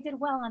I'm glad I did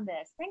well on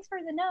this. Thanks for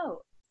the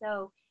note.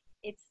 So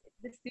it's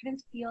the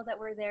students feel that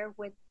we're there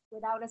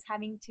without us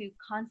having to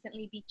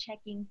constantly be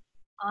checking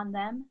on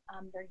them.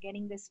 They're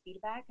getting this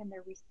feedback and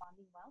they're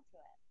responding well to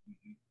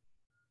it.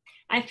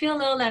 I feel a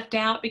little left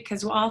out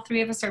because all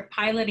three of us are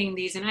piloting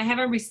these and I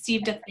haven't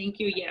received a thank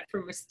you yet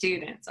from a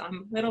student. So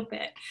I'm a little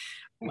bit,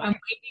 I'm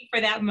waiting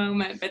for that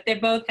moment, but they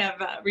both have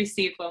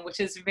received one, which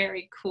is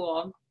very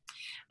cool.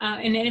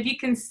 And then if you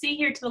can see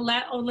here to the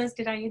left, oh Liz,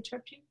 did I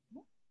interrupt you?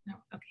 No,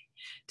 okay.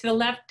 To the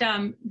left,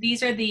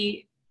 these are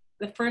the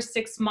first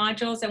 6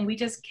 modules and we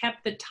just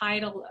kept the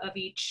title of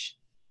each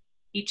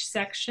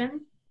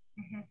section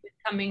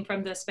coming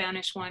from the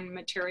Spanish 1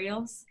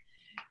 materials.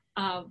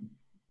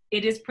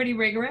 It is pretty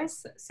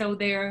rigorous, so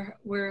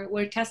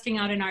we're testing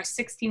out in our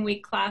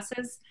 16-week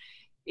classes,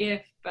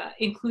 if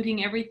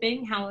including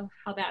everything, how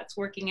that's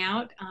working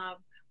out.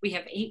 We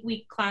have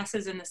 8-week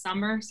classes in the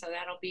summer, so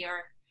that'll be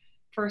our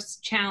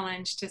first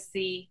challenge to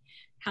see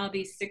how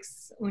these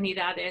 6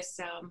 unidades,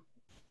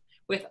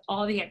 with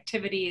all the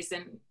activities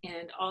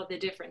and all the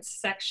different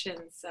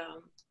sections,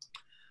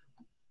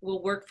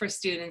 will work for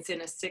students in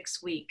a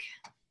 6-week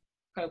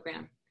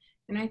program.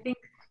 And I think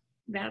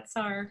that's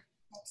our.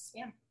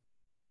 Yeah.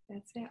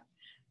 That's it.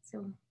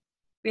 So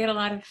we had a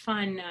lot of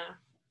fun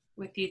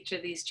with each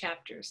of these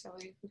chapters. So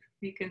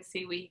you can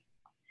see we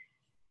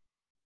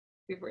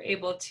were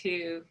able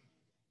to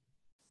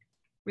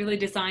really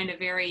design a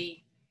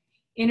very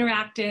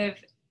interactive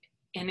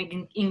and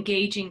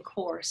engaging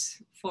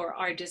course for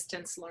our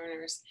distance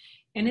learners.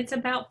 And it's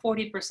about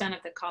 40%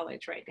 of the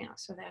college right now.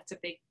 So that's a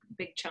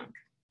big chunk.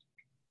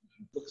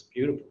 Looks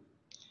beautiful.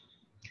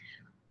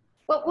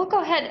 Well, we'll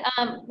go ahead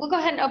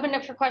and open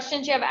it for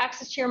questions. You have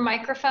access to your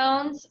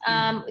microphones.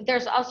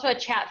 There's also a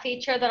chat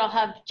feature that I'll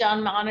have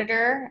John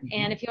monitor,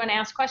 and if you want to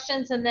ask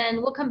questions, and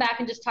then we'll come back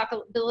and just talk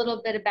a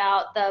little bit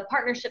about the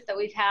partnership that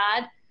we've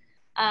had,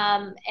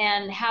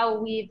 and how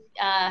we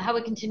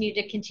continue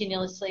to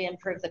continuously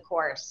improve the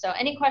course. So,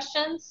 any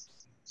questions?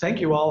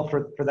 Thank you all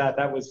for that.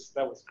 That was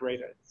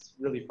great. It's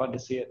really fun to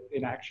see it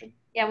in action.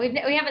 Yeah,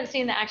 we haven't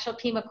seen the actual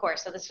Pima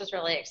course, so this was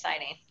really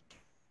exciting.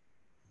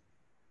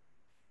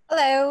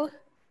 Hello.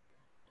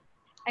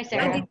 Hi,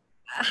 Sarah.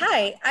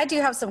 Hi, I do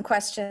have some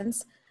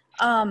questions.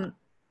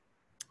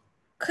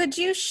 Could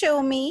you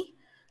show me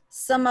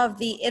some of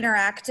the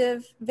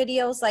interactive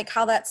videos, like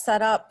how that's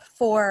set up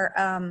for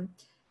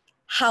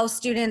how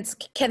students,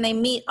 can they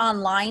meet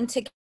online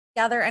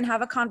together and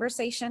have a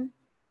conversation?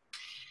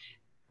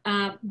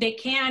 They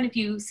can if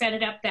you set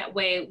it up that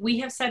way. We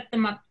have set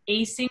them up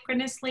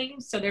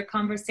asynchronously, so their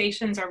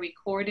conversations are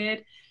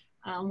recorded.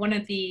 One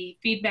of the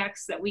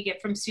feedbacks that we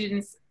get from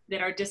students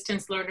that are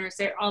distance learners,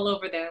 they're all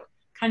over the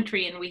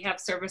country, and we have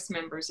service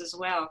members as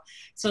well.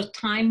 So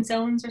time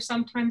zones are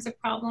sometimes a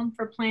problem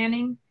for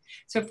planning.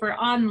 So for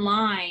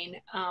online,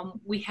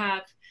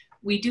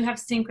 we do have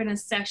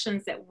synchronous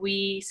sessions that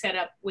we set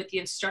up with the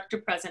instructor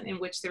present, in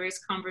which there is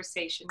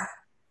conversation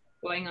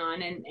going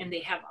on, and they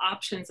have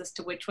options as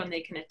to which one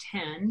they can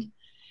attend.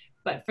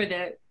 But for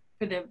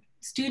the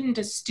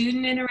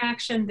student-to-student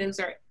interaction, those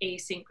are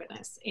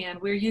asynchronous. And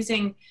we're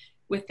using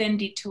within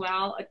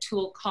D2L a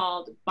tool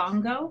called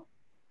Bongo,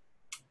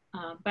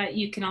 but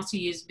you can also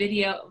use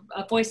video,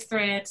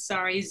 VoiceThread,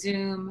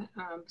 Zoom,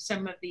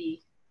 some of the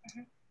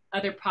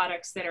other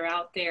products that are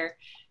out there.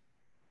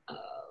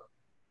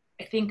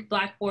 I think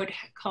Blackboard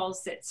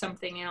calls it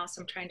something else.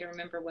 I'm trying to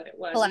remember what it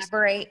was.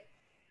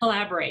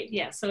 Collaborate,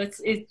 yeah. So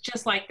it's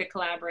just like the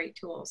Collaborate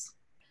tools.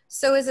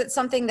 So is it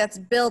something that's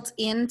built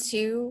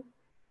into,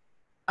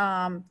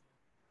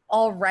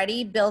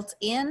 already built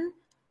in,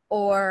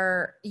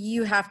 or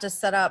you have to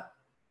set up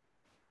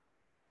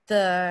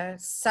the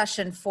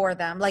session for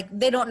them? Like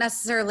they don't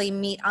necessarily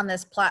meet on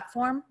this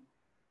platform?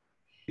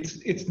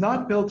 It's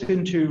not built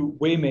into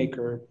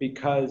Waymaker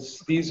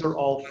because these are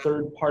all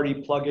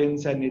third-party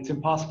plugins, and it's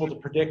impossible to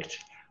predict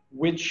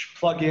which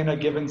plugin a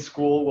given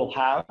school will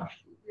have.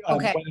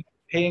 Okay. When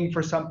paying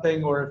for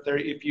something, or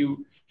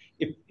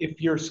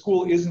if your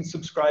school isn't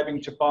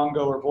subscribing to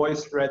Bongo or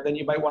VoiceThread, then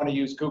you might want to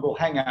use Google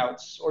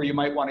Hangouts, or you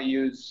might want to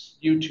use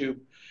YouTube.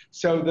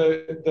 So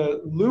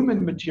the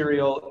Lumen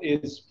material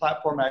is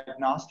platform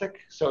agnostic.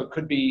 So it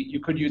could be, you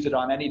could use it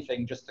on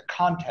anything, just the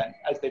content,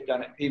 as they've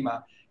done at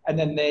Pima. And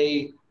then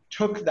they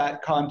took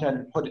that content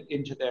and put it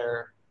into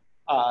their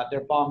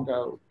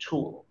Bongo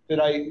tool.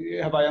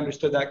 Have I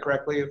understood that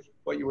correctly, of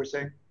what you were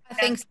saying? I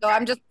think so.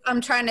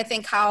 I'm trying to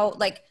think how,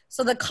 like,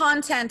 so the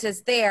content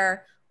is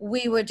there.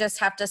 We would just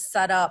have to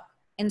set up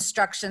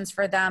instructions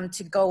for them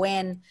to go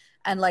in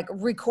and like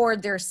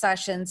record their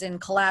sessions and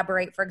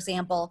Collaborate, for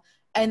example,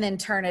 and then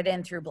turn it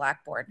in through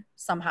Blackboard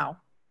somehow.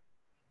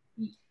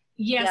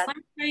 Yes, Yeah. let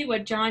me tell you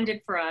what John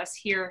did for us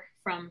here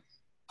from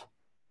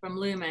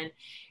Lumen.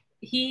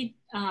 He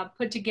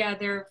put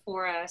together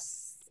for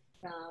us,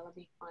 let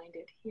me find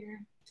it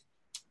here,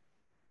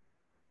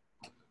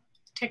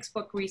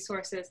 textbook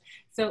resources.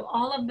 So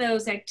all of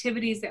those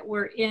activities that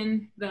were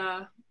in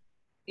the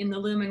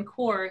Lumen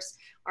course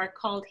are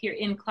called here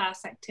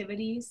in-class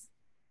activities.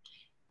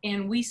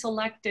 And we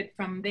selected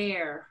from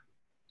there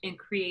and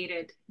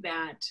created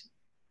that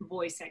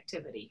voice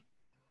activity.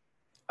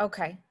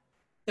 Okay.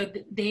 So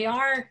they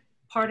are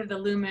part of the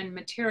Lumen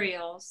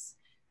materials.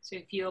 So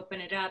if you open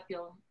it up,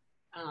 you'll,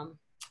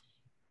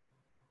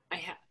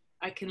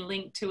 I can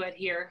link to it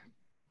here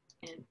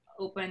and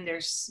open.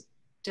 There's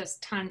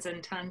just tons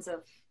and tons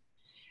of,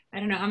 I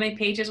don't know, how many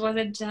pages was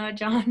it,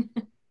 John?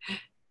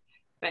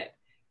 But,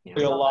 you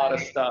know, a lot of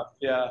stuff,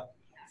 yeah.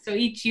 So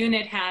each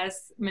unit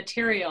has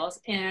materials,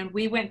 and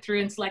we went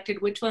through and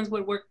selected which ones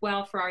would work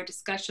well for our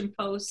discussion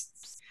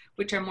posts,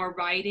 which are more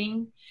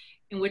writing,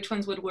 and which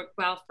ones would work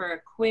well for a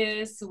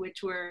quiz,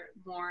 which were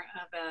more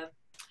of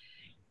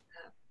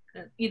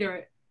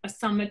either a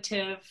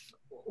summative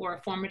or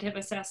a formative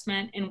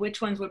assessment, and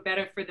which ones were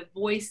better for the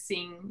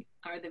voicing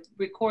or the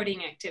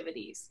recording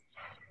activities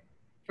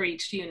for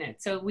each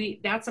unit. So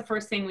that's the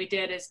first thing we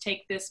did, is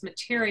take this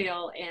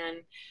material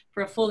and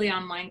for a fully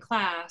online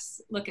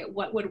class, look at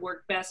what would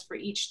work best for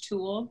each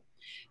tool.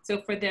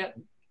 So for the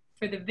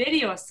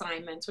video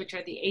assignments, which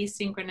are the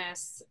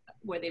asynchronous,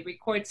 where they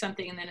record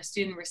something and then a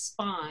student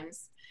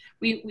responds,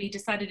 we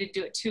decided to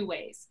do it two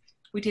ways.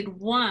 We did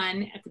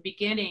one at the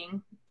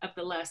beginning of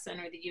the lesson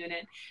or the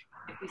unit.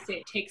 If we say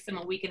it takes them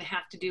a week and a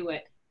half to do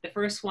it, the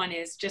first one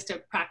is just a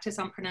practice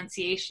on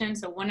pronunciation.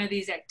 So one of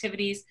these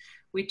activities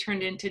we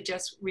turned into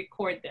just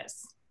record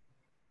this.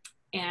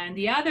 And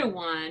the other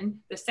one,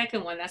 the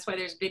second one, that's why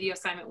there's video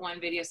assignment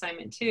 1, video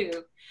assignment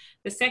 2.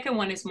 The second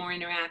one is more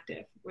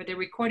interactive, where they're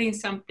recording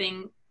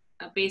something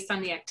based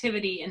on the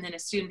activity, and then a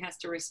student has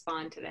to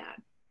respond to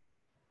that.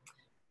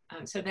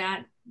 So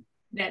that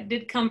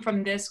did come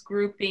from this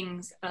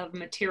groupings of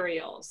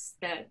materials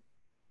that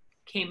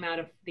came out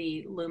of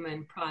the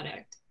Lumen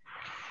product.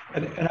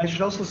 And I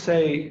should also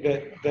say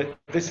that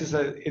this is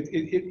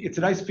it's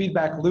a nice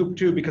feedback loop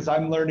too, because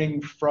I'm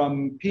learning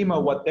from Pima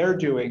what they're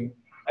doing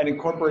and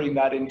incorporating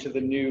that into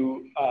the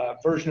new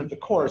version of the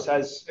course,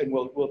 and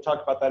we'll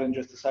talk about that in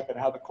just a second,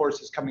 how the course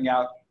is coming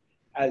out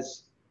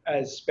as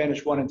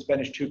Spanish 1 and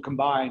Spanish 2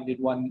 combined in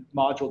one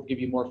module to give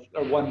you more,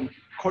 or one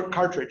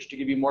cartridge to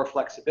give you more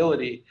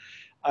flexibility.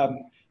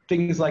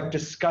 Things like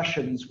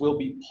discussions will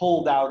be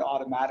pulled out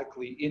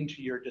automatically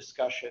into your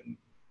discussion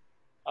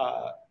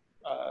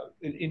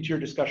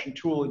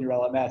tool in your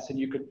LMS, and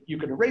you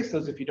could erase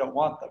those if you don't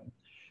want them.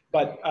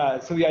 But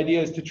so the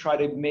idea is to try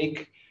to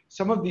make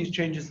some of these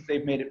changes that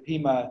they've made at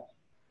Pima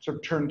sort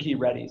of turnkey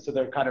ready, so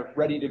they're kind of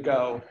ready to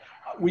go.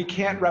 We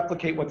can't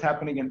replicate what's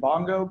happening in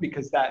Bongo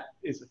because that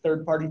is a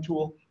third-party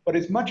tool. But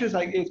as much as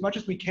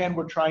we can,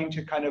 we're trying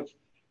to kind of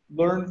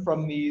learn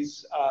from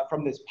these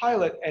from this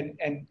pilot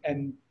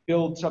and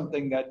build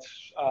something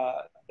that's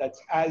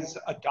as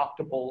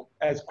adoptable,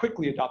 as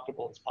quickly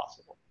adoptable as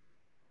possible.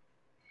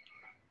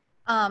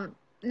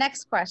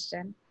 Next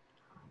question.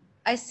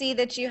 I see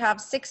that you have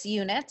 6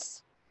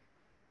 units.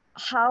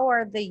 How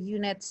are the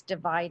units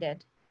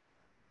divided?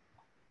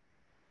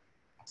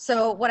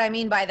 So what I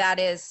mean by that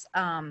is,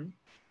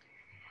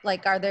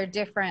 like, are there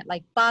different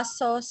like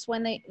pasos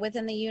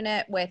within the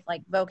unit with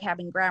like vocab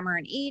and grammar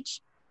in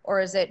each,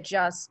 or is it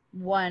just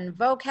one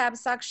vocab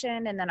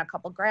section and then a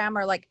couple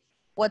grammar? Like,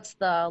 what's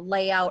the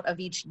layout of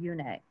each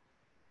unit?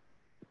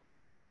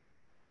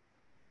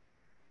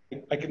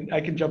 I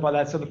can jump on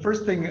that. So the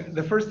first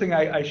thing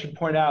I should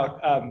point out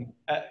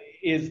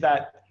is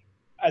that,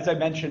 as I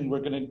mentioned, we're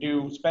going to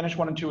do Spanish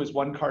 1 and 2 as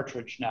one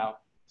cartridge now.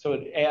 So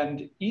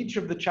and each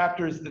of the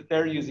chapters that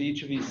they're using,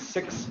 each of these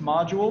 6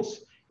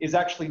 modules, is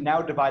actually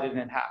now divided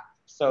in half.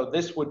 So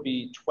this would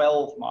be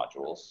 12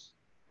 modules.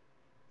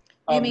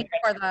 You mean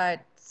for the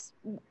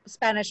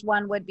Spanish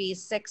 1 would be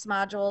 6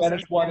 modules?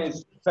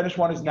 Spanish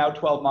 1 is now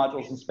 12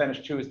 modules, and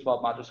Spanish 2 is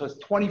 12 modules. So it's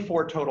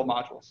 24 total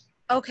modules.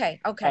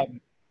 Okay.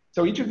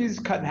 So each of these is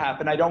cut in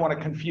half, and I don't want to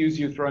confuse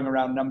you throwing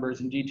around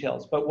numbers and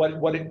details, but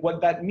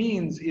what that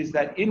means is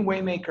that in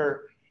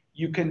Waymaker,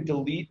 you can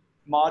delete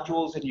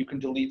modules and you can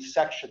delete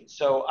sections.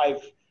 So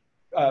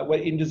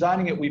in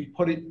designing it,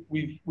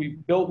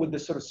 we've built with the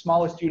sort of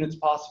smallest units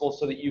possible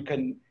so that you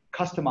can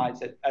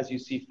customize it as you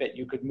see fit.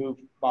 You could move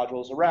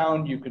modules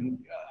around, you can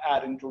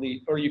add and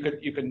delete, or you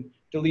can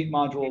delete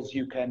modules,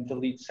 you can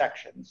delete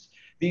sections.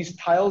 These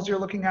tiles you're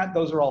looking at,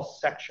 those are all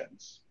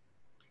sections.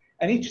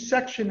 And each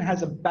section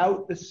has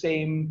about the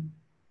same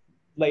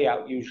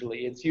layout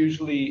usually. It's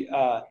usually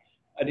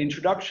an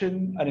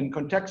introduction, an in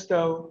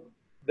contexto,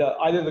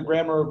 either the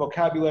grammar or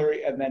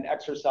vocabulary, and then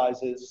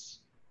exercises,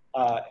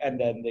 and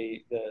then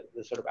the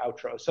sort of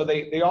outro. So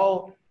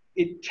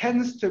it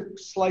tends to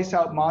slice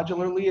out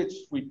modularly.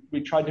 We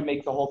tried to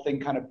make the whole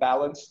thing kind of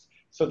balanced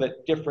so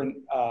that different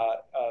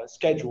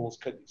schedules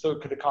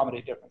could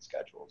accommodate different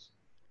schedules.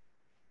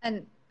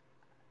 And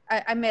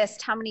I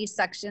missed, how many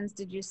sections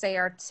did you say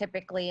are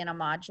typically in a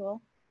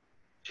module?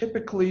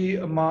 Typically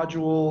a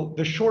module,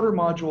 the shorter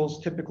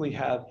modules typically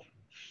have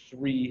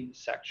 3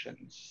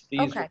 sections. These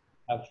Okay.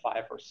 have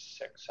 5 or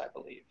 6, I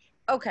believe.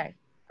 Okay.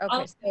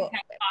 Okay. So 5,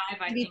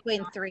 I think.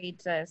 between 3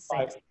 to 6.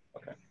 5.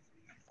 Okay.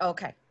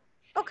 Okay.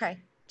 Okay.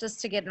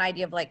 Just to get an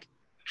idea of like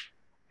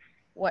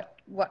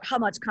how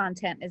much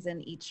content is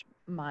in each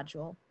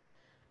module,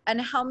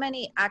 and how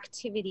many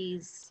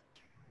activities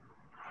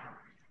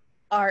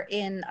are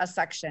in a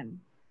section.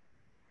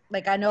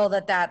 Like, I know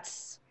that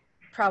that's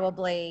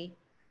probably,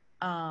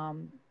 I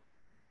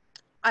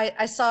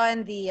saw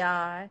in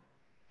the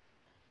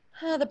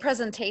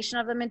presentation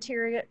of the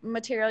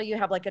material, you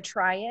have like a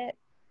try it,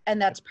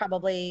 and that's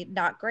probably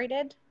not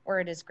graded,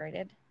 or it is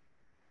graded.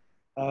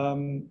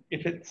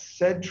 If it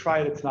said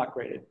try it, it's not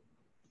graded.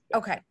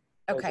 Okay.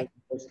 Okay.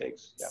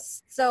 Mistakes. Yeah.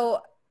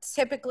 So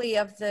typically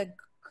of the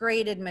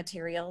graded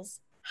materials,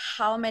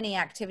 how many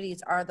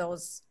activities are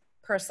those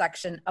per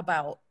section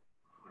about?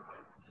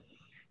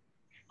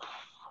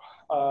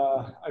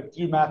 I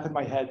do math in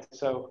my head,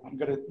 so I'm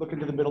going to look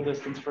into the middle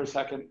distance for a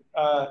second.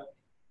 I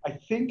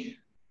think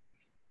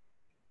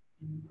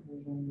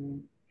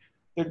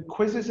the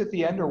quizzes at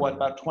the end are what,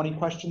 about 20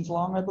 questions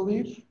long, I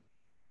believe?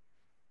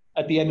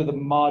 At the end of the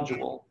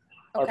module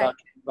are about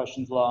 20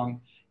 questions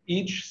long.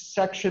 Each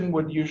section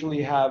would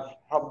usually have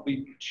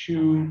probably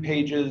 2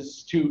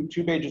 pages, two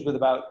pages with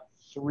about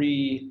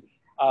 3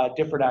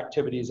 different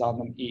activities on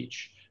them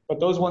each. But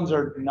those ones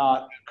are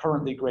not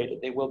currently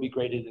graded. They will be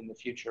graded in the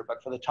future.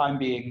 But for the time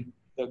being,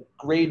 the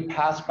grade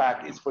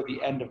passback is for the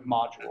end of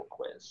module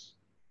quiz.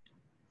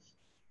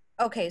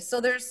 Okay, so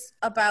there's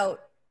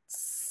about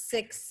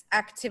 6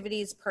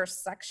 activities per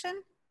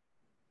section?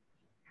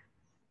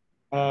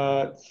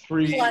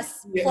 3.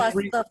 Plus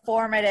the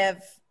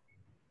formative,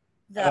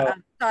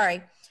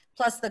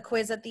 plus the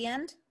quiz at the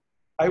end?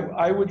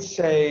 I would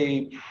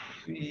say,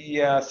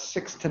 yeah,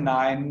 6 to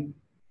 9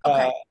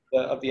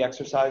 of the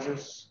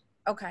exercises.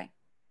 Okay.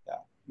 Yeah,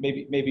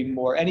 maybe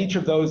more. And each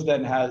of those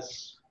then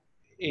has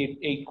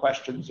 8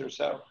 questions or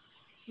so.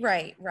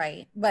 Right.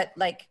 But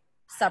like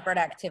separate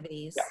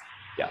activities.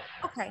 Yeah.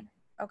 Okay.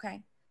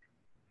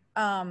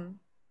 And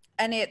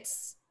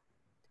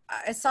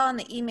I saw in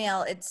the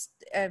email, it's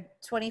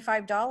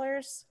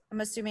 $25.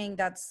 I'm assuming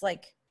that's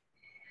like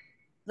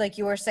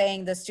you were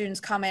saying, the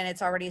students come in,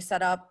 it's already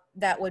set up.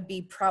 That would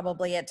be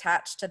probably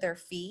attached to their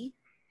fee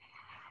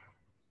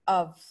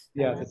of.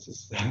 Yeah, this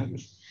is.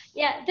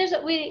 Yeah,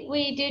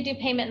 we do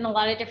payment in a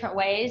lot of different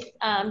ways.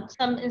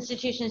 Some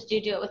institutions do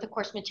it with a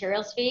course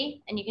materials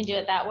fee, and you can do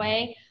it that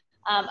way.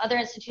 Other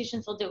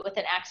institutions will do it with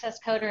an access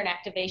code or an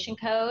activation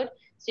code.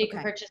 So you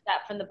can purchase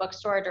that from the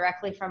bookstore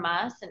directly from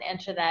us and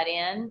enter that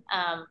in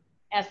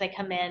as they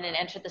come in and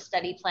enter the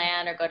study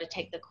plan or go to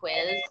take the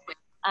quiz.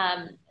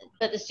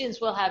 But the students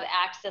will have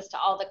access to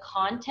all the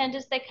content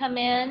as they come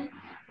in.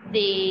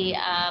 The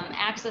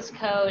access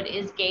code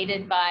is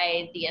gated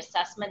by the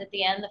assessment at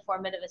the end, the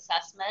formative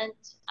assessment.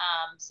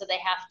 So they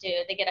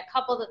get a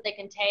couple that they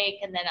can take,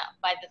 and then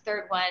by the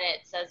third one,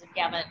 it says if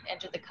you haven't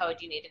entered the code,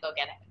 you need to go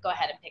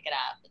ahead and pick it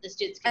up. But the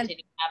students continue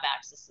to have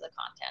access to the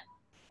content.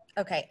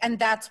 Okay, and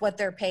that's what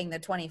they're paying the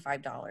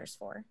 $25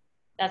 for?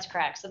 That's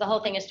correct. So the whole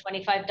thing is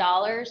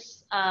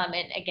 $25,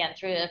 and again,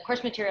 through a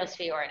course materials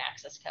fee or an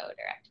access code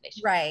or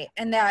activation. Right,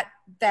 and that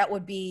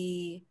would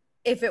be,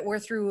 if it were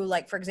through,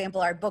 like, for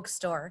example, our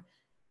bookstore,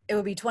 it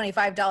would be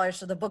 $25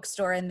 for the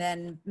bookstore, and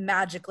then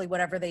magically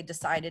whatever they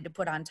decided to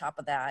put on top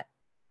of that.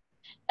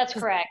 That's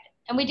correct.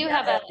 And we do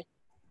have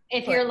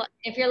if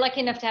you're lucky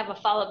enough to have a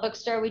follow-up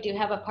bookstore, we do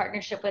have a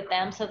partnership with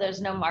them, so there's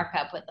no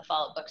markup with the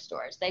follow-up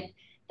bookstores.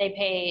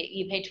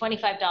 You pay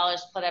 $25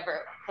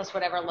 plus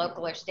whatever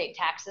local or state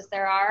taxes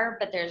there are,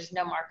 but there's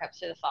no markup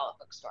through the follow-up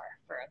bookstore.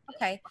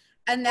 Okay,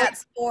 and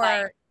that's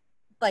for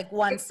like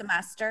one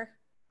semester?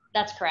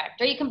 That's correct.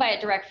 Or you can buy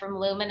it direct from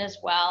Lumen as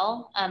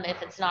well,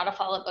 if it's not a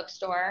follow-up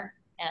bookstore,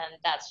 and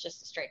that's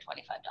just a straight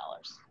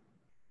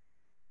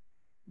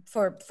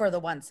 $25. For the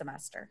one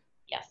semester?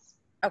 Yes.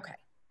 Okay.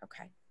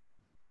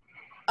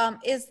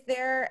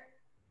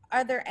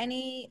 Are there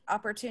any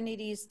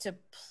opportunities to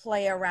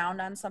play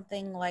around on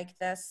something like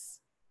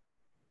this,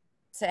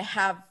 to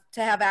have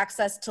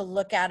access to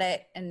look at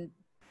it and,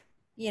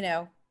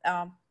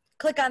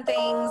 click on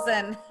things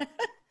and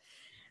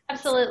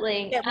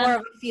absolutely get more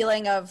of a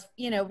feeling of,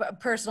 a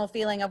personal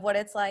feeling of what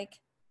it's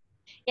like?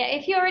 Yeah,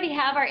 if you already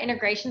have our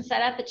integration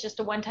set up, it's just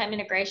a one-time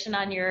integration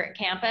on your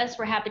campus.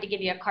 We're happy to give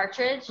you a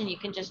cartridge and you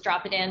can just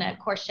drop it in a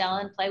course shell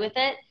and play with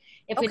it.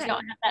 If we don't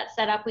have that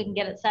set up, we can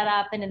get it set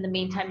up, and in the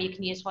meantime, you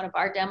can use one of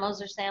our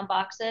demos or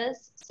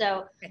sandboxes.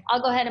 So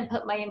I'll go ahead and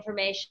put my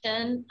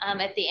information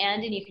at the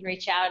end, and you can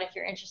reach out if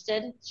you're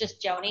interested. It's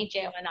just Joni,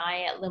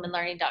 Joni at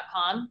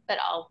lumenlearning.com, but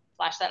I'll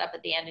flash that up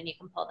at the end, and you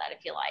can pull that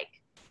if you like.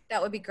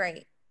 That would be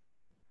great,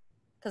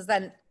 because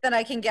then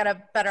I can get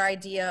a better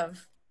idea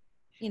of,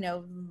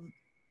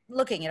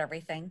 looking at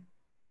everything,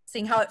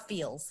 seeing how it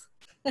feels.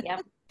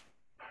 Yep.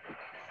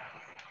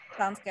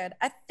 Sounds good.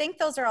 I think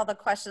those are all the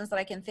questions that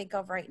I can think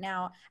of right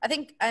now. I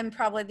think I'm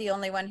probably the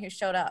only one who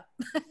showed up.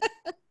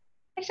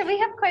 Actually, we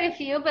have quite a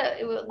few, but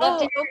we would love Oh,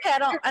 to. okay.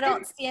 I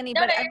don't see any,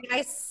 No, but no, I mean,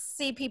 I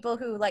see people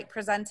who like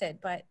presented,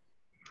 but.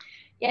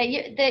 yeah,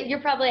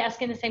 you're probably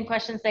asking the same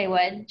questions they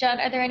would. John,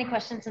 are there any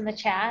questions in the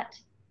chat?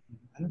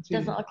 I don't see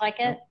Doesn't any. look like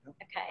it. No.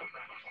 Okay.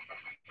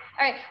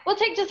 All right, we'll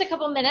take just a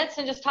couple minutes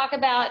and just talk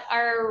about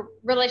our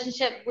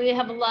relationship. We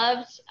have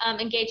loved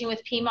engaging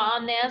with Pima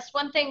on this.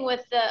 One thing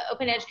with the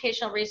open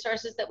educational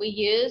resources that we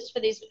use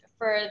for these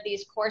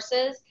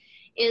courses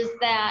is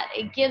that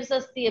it gives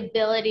us the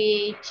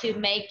ability to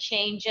make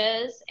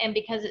changes, and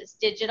because it's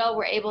digital,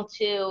 we're able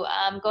to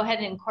go ahead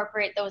and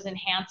incorporate those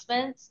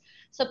enhancements.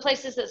 So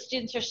places that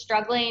students are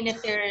struggling,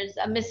 if there's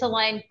a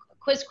misaligned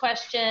quiz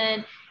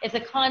question, if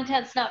the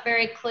content's not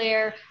very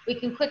clear, we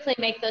can quickly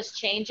make those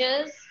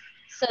changes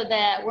so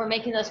that we're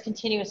making those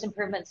continuous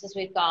improvements as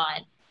we've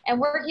gone. And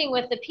working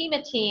with the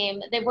Pima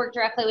team, they work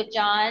directly with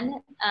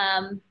John.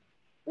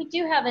 We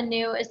do have a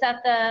new, is that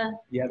the?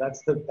 Yeah,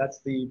 that's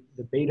the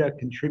beta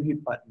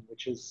contribute button,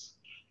 which is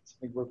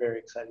something we're very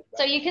excited about.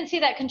 So you can see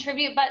that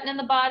contribute button in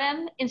the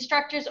bottom.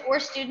 Instructors or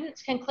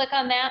students can click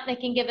on that. They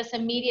can give us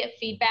immediate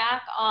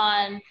feedback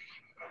on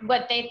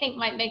what they think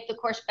might make the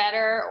course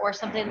better, or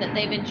something that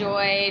they've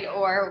enjoyed,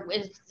 or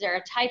is there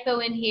a typo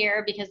in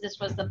here, because this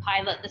was the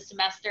pilot this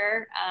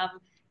semester.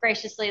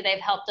 Graciously, they've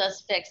helped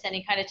us fix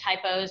any kind of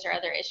typos or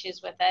other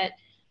issues with it.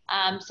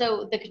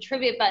 So the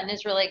contribute button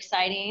is really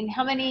exciting.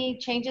 How many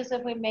changes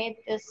have we made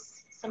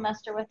this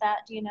semester with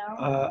that? Do you know?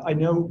 I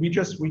know we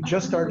just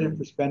started it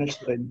for Spanish,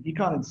 but in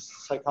econ and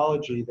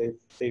psychology,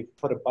 they've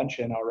put a bunch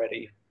in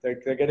already.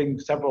 They're getting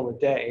several a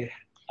day,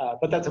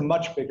 but that's a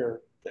much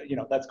bigger.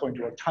 That's going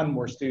to a ton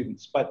more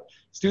students, but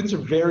students are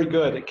very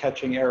good at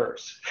catching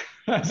errors,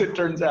 as it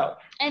turns out.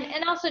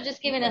 And also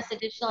just giving us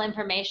additional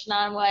information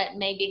on what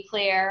may be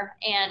clear.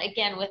 And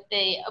again, with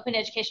the open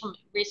educational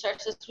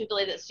resources, we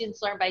believe that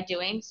students learn by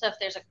doing. So if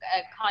there's a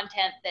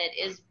content that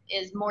is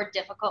more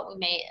difficult, we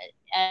may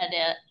add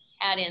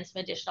in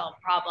some additional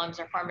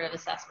problems or formative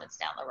assessments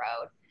down the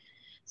road.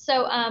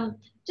 So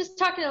just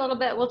talking a little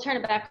bit, we'll turn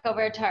it back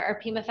over to our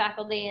Pima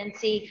faculty and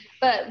see,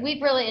 but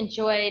we've really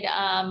enjoyed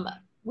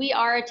we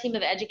are a team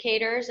of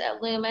educators at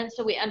Lumen,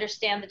 so we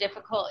understand the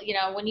difficult,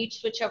 when you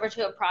switch over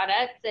to a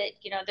product that,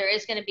 there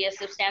is going to be a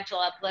substantial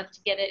uplift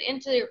to get it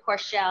into your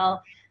course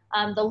shell.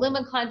 The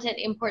Lumen content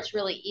imports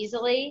really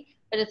easily,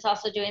 but it's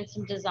also doing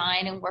some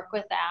design and work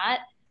with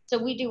that. So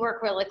we do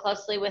work really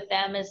closely with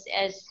them as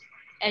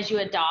you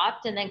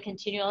adopt and then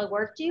continually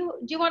work. Do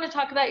you want to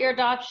talk about your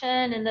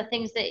adoption and the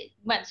things that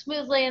went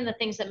smoothly and the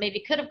things that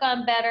maybe could have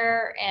gone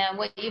better and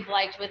what you've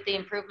liked with the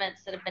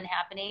improvements that have been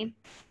happening?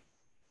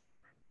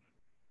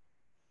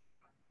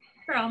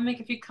 Sure, I'll make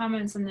a few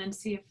comments and then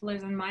see if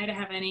Liz and Maida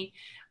have any.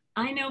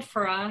 I know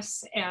for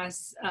us,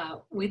 as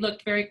we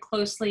looked very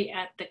closely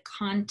at the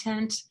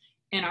content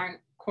in our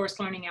course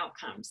learning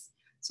outcomes.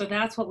 So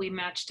that's what we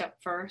matched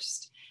up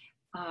first.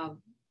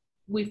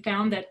 We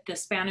found that the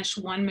Spanish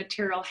 1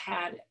 material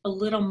had a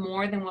little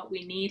more than what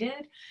we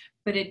needed,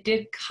 but it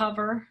did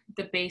cover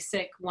the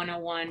basic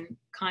 101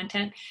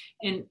 content.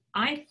 And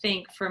I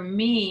think for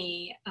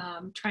me,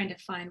 trying to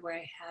find where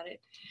I had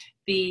it,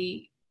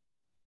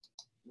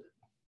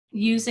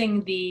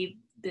 using the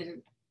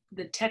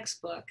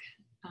textbook,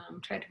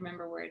 I'm trying to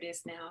remember where it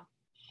is now.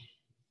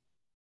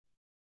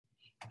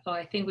 Oh,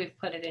 I think we've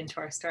put it into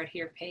our Start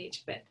Here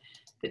page, but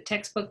the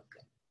textbook,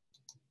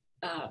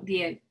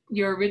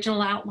 your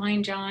original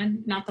outline,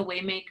 John, not the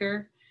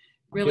Waymaker,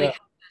 really helped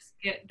us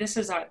get, this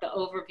is the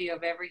overview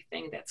of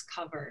everything that's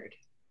covered.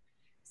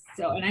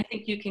 So, and I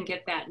think you can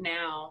get that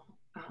now.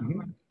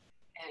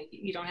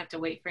 You don't have to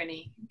wait for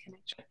any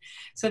connection.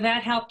 So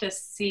that helped us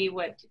see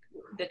what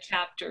the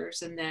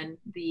chapters and then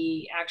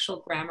the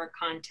actual grammar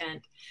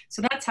content.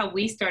 So that's how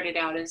we started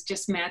out, is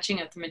just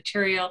matching up the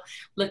material,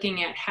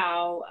 looking at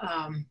how,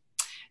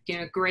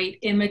 great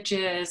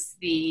images,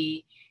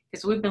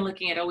 because we've been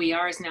looking at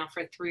OERs now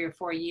for 3 or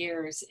 4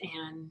 years,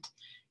 and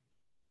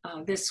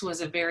this was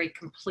a very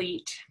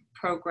complete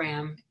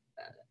program,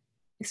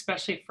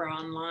 especially for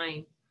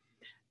online.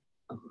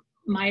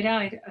 Maida,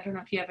 I don't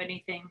know if you have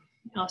anything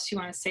else you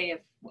want to say of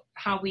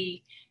how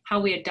we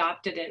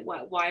adopted it,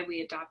 why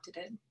we adopted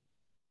it?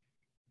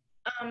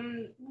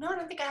 No, I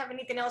don't think I have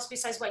anything else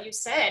besides what you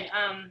said.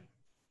 I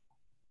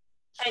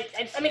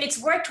mean,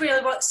 it's worked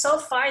really well. So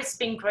far, it's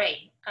been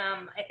great.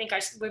 I think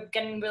we're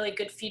getting really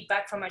good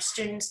feedback from our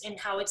students in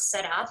how it's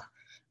set up.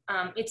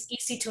 It's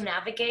easy to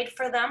navigate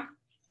for them.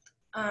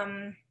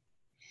 And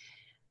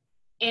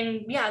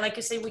yeah, like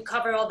you say, we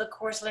cover all the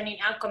course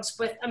learning outcomes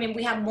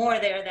we have more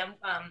there than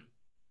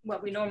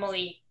what we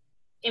normally,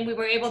 and we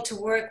were able to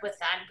work with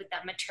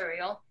that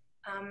material.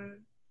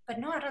 But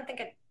no, I don't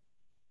think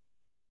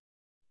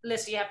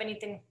Liz, do you have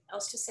anything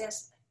else to say?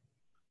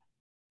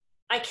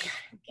 I can't.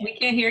 We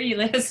can't hear you,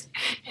 Liz.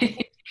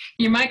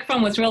 Your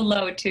microphone was real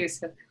low too.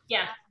 So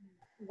yeah.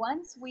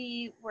 Once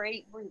we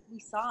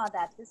saw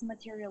that this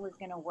material is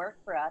going to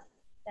work for us,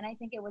 then I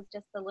think it was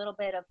just a little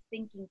bit of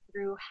thinking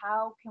through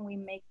how can we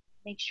make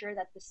sure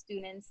that the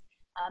students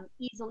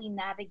easily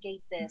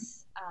navigate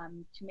this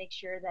to make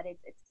sure that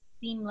it's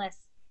seamless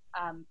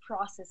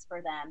process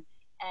for them.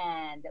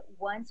 And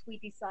once we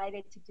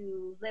decided to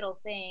do little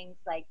things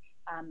like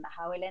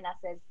how Elena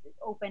says,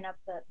 open up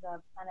the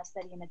plan of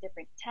study in a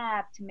different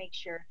tab to make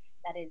sure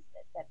that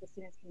the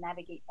students can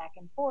navigate back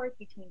and forth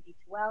between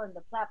D2L and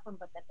the platform,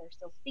 but that they're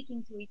still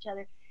speaking to each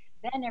other,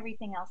 then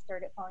everything else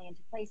started falling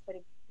into place. But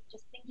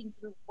just thinking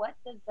through, what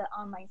does the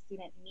online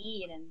student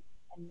need,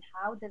 and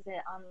how does an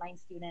online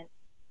student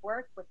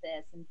work with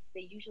this? And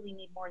they usually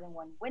need more than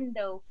one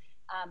window.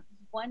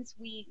 Once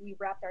we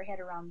wrapped our head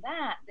around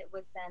that,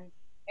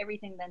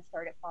 everything then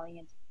started falling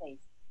into place.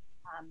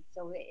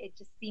 So it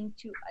just seemed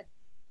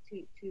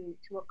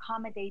to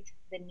accommodate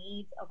the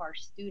needs of our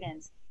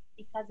students,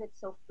 because it's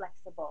so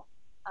flexible,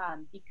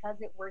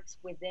 because it works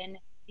within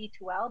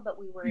D2L, but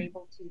we were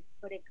able to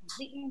put it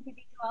completely into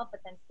D2L,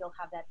 but then still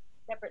have that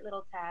separate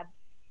little tab.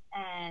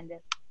 And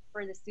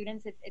for the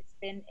students, it's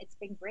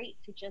been great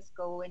to just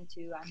go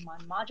into, I'm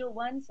on module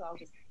 1, so I'll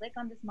just click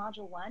on this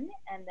module 1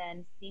 and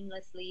then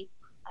seamlessly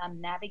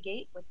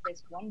navigate with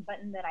this one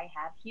button that I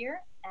have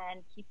here,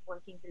 and keep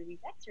working through these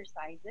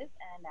exercises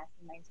and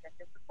asking my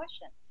instructor for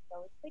questions.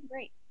 So it's been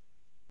great.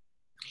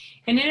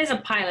 And it is a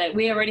pilot.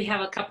 We already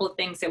have a couple of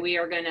things that we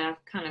are going to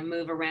kind of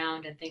move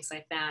around and things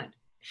like that.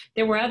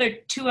 There were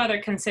two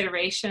other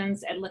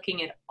considerations at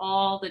looking at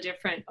all the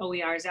different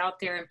OERs out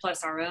there, and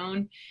plus our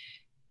own.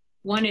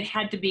 One, it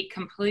had to be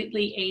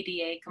completely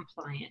ADA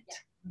compliant.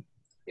 Yeah.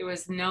 There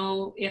was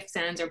no ifs,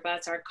 ands, or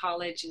buts. Our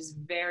college is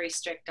very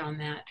strict on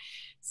that.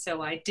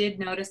 So I did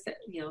notice that,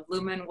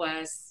 Lumen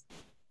was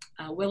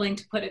willing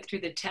to put it through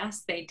the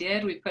test. They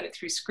did. We put it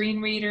through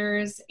screen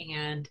readers,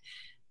 and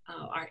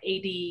our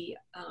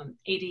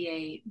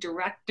ADA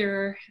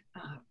director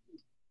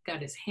got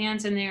his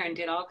hands in there and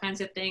did all kinds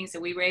of things.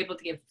 And we were able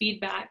to give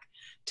feedback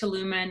to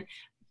Lumen,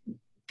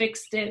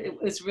 fixed it.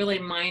 It was really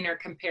minor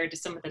compared to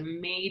some of the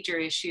major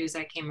issues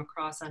I came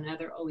across on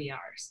other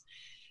OERs.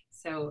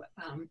 So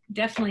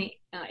definitely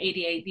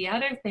ADA. The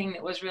other thing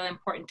that was really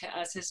important to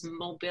us is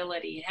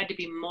mobility. It had to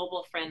be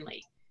mobile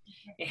friendly.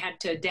 It had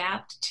to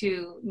adapt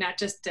to not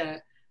just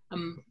a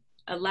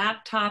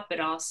laptop, but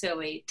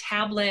also a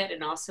tablet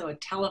and also a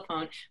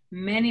telephone.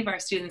 Many of our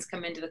students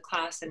come into the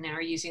class and now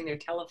are using their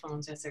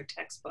telephones as their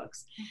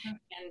textbooks.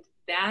 And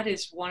that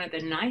is one of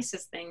the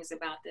nicest things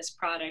about this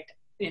product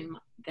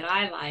that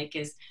I like,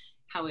 is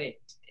how it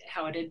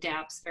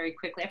adapts very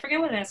quickly. I forget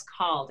what that's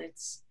called.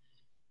 It's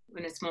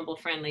when it's mobile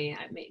friendly.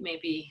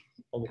 Maybe.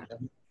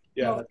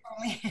 Yeah.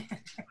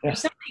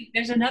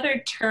 There's another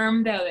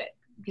term though that,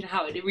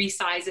 how it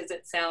resizes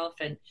itself,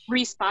 and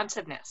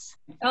responsiveness.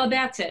 Oh,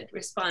 that's it.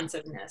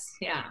 Responsiveness.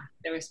 Yeah.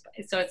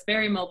 So it's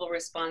very mobile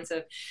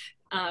responsive.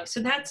 So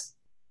that's,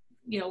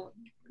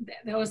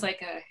 that was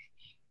like a,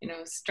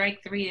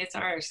 strike 3, it's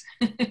ours.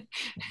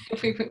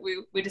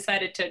 we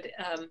decided to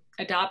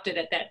adopt it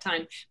at that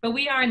time, but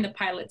we are in the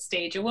pilot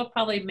stage, and we'll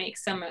probably make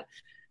some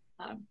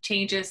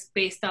changes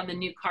based on the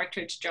new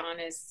cartridge John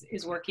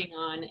is working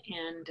on,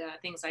 and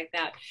things like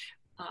that.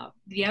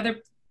 The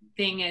other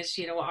thing is,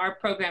 our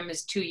program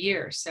is 2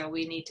 years, so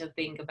we need to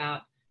think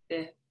about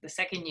the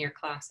second year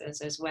classes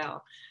as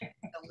well.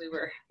 So we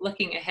were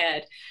looking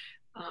ahead,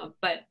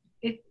 but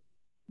it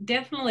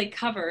definitely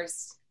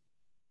covers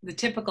the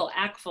typical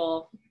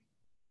ACTFL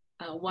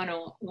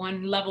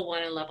 101, level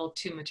 1 and level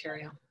 2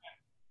 material.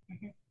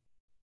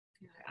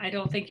 I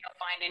don't think you'll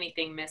find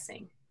anything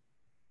missing.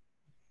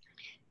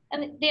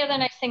 And the other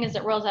nice thing is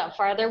it rolls out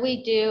farther.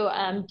 We do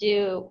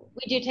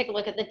take a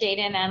look at the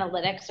data and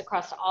analytics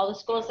across all the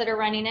schools that are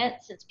running it.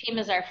 Since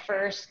Pima is our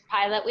first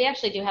pilot, we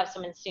actually do have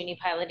some in SUNY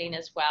piloting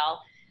as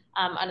well,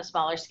 on a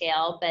smaller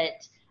scale.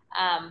 But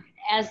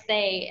as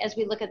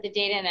we look at the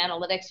data and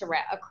analytics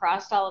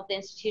across all of the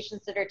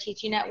institutions that are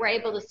teaching it, we're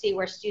able to see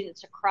where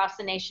students across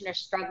the nation are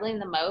struggling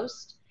the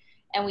most.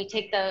 And we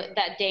take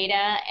that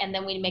data, and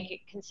then we make it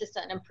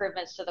consistent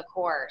improvements to the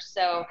course.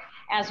 So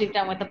as we've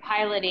done with the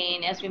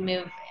piloting, as we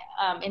move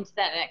into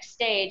that next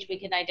stage, we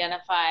can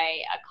identify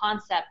a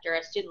concept or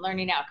a student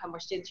learning outcome where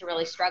students are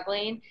really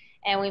struggling,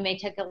 and we may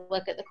take a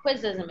look at the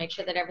quizzes and make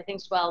sure that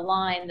everything's well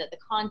aligned, that the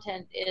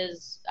content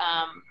is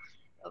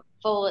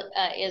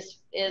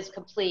is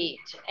complete,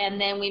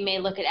 and then we may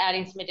look at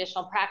adding some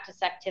additional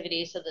practice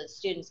activities so that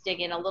students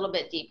dig in a little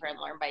bit deeper and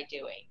learn by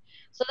doing.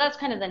 So that's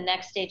kind of the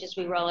next stage as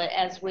we've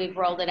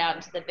rolled it out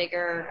into the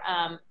bigger,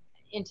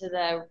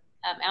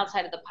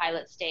 outside of the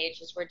pilot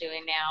stage, as we're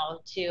doing now,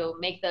 to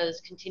make those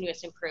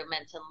continuous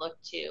improvements and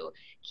look to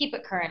keep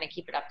it current and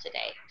keep it up to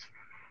date.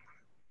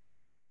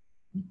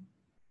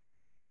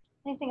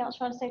 Anything else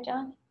you want to say,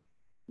 John?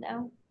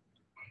 No?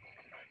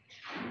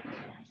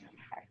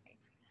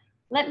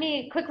 Let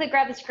me quickly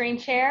grab the screen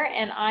share,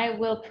 and I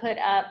will put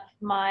up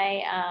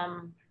my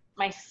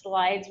my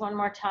slides one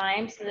more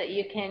time so that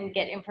you can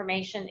get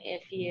information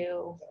if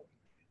you,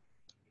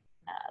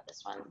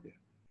 this one.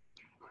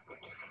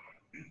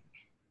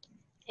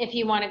 If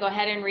you want to go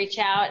ahead and reach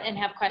out and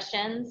have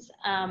questions,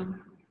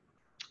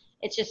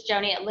 it's just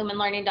Joni at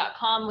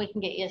lumenlearning.com. We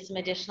can get you some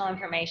additional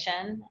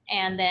information.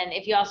 And then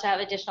if you also have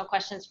additional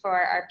questions for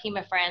our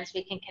Pima friends,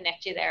 we can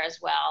connect you there as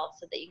well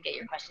so that you can get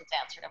your questions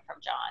answered from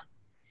John.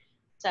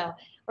 So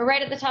we're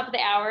right at the top of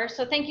the hour.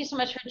 So thank you so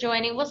much for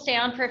joining. We'll stay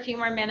on for a few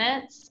more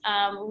minutes.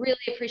 Really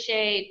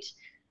appreciate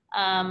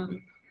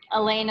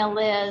Elena,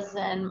 Liz,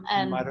 and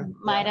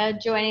Maida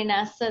joining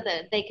us so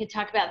that they could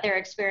talk about their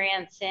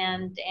experience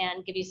and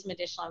give you some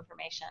additional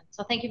information.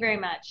 So thank you very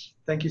much.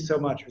 Thank you so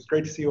much. It was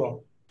great to see you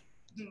all.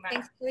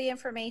 Thanks for the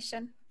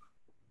information.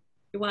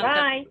 You're welcome.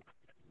 Bye.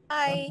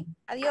 Bye.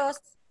 Adios.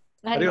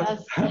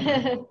 Adios.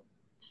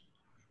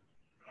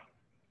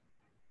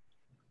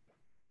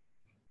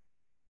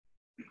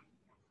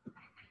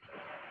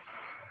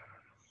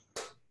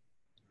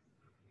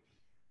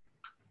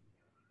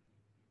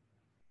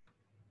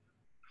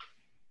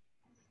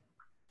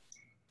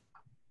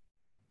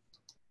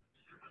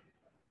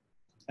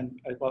 And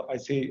well, I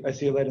see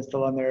Elena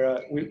still on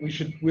there.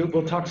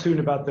 We'll talk soon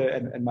about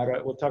and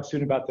Mara, we'll talk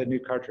soon about the new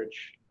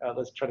cartridge.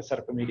 Let's try to set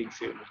up a meeting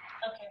soon.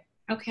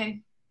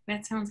 Okay,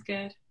 that sounds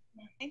good.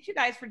 Thanks you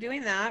guys for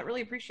doing that.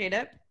 Really appreciate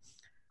it.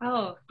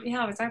 Oh,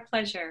 yeah, it's our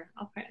pleasure.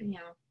 You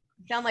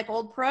Sound like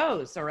old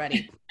pros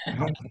already.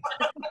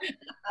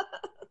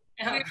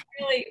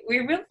 we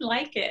really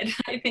like it.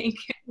 I think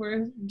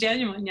we're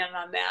genuine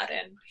on that,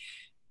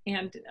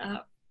 and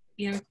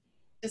you know,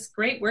 just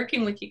great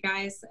working with you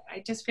guys.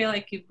 I just feel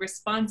like you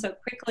respond so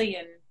quickly,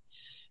 and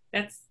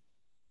that's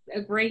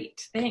a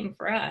great thing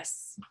for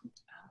us.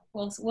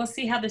 We'll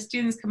see how the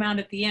students come out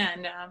at the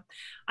end.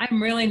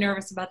 I'm really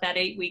nervous about that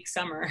 8-week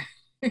summer.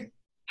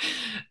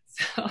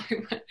 So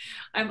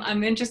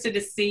I'm interested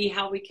to see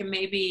how we can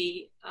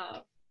maybe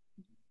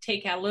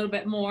take out a little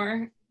bit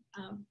more,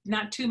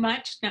 not too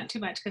much,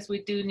 because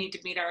we do need to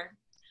meet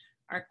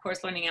our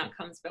course learning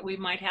outcomes, but we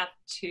might have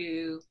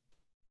to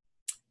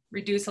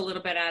reduce a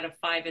little bit out of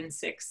 5 and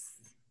 6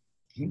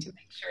 to make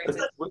sure.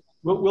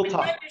 We'll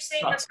talk.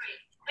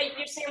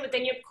 You're saying with the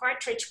new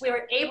cartridge, we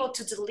were able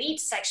to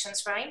delete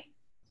sections, right?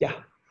 Yeah.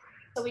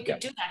 So we could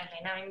do that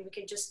again. I mean, we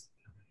could just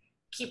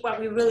keep what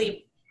we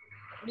really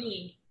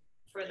need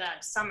for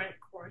that summer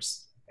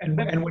course.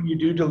 And when you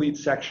do delete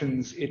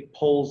sections, it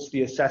pulls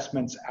the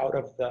assessments out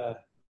of the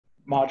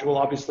module,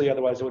 obviously,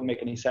 otherwise it wouldn't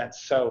make any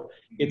sense. So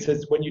it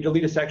says when you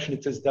delete a section,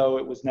 it's as though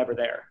it was never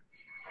there.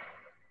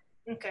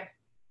 Okay.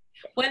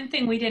 One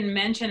thing we didn't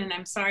mention, and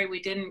I'm sorry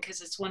we didn't because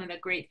it's one of the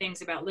great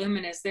things about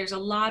Lumen, is there's a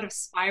lot of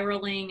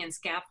spiraling and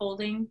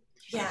scaffolding.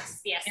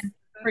 Yes, yes. And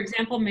for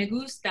example, me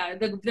gusta,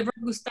 the verb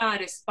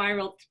gustar is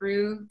spiraled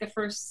through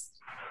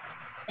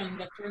from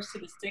the first to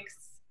the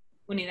 6th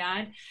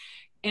unidad.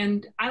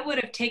 And I would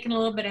have taken a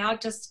little bit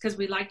out just because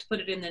we like to put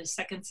it in the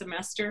second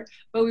semester,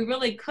 but we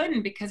really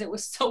couldn't because it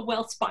was so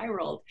well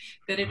spiraled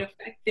that it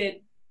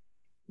affected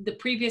the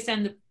previous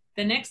and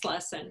the next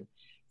lesson.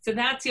 So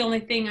that's the only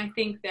thing I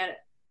think that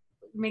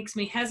makes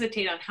me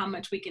hesitate on how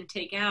much we can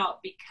take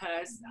out,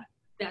 because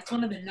that's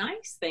one of the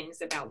nice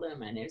things about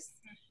Lumen is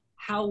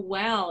how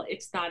well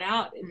it's thought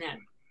out in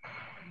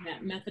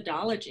that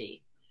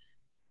methodology.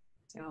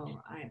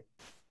 So I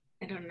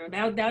don't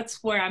know.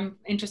 That's where I'm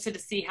interested to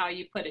see how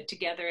you put it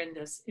together in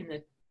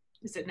the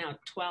is it now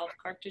 12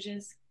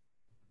 cartridges?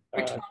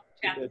 Or 12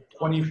 the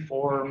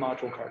 24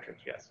 module cartridge,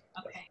 yes.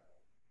 Okay.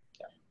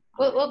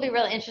 We'll be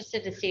really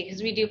interested to see,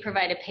 because we do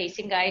provide a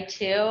pacing guide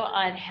too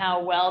on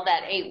how well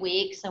that 8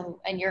 weeks,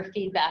 and your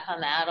feedback on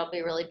that will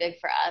be really big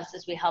for us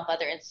as we help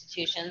other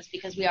institutions,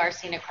 because we are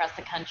seeing across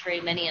the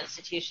country many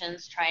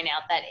institutions trying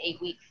out that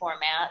 8-week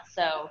format.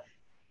 So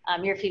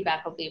your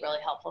feedback will be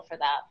really helpful for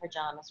that, for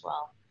John as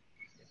well.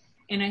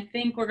 And I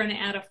think we're going to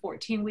add a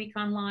 14-week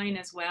online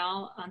as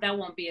well. That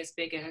won't be as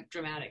big a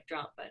dramatic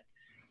drop, but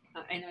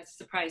I know it's a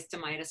surprise to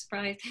Maida,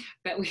 surprise,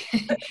 but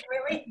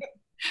Really?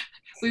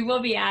 We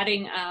will be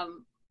adding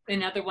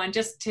another one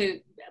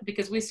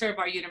because we serve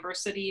our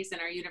universities,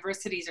 and our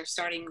universities are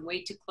starting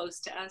way too close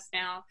to us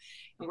now,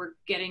 and we're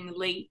getting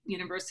late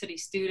university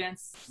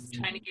students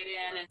trying to get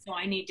in, and so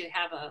I need to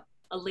have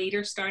a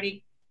later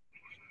starting.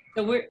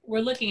 So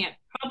we're looking at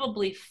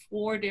probably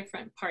 4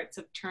 different parts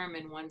of term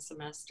in one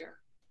semester.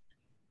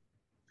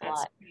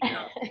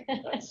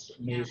 That's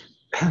amazing.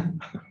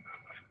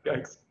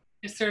 Yikes.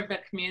 To serve the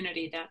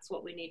community, that's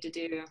what we need to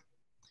do.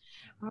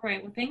 All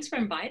right. Well, thanks for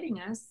inviting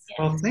us.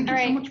 Well, thank you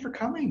so much for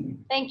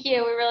coming. Thank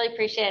you. We really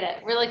appreciate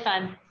it. Really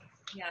fun.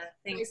 Yeah.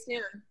 Thanks. See you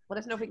soon. Let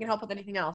us know if we can help with anything else.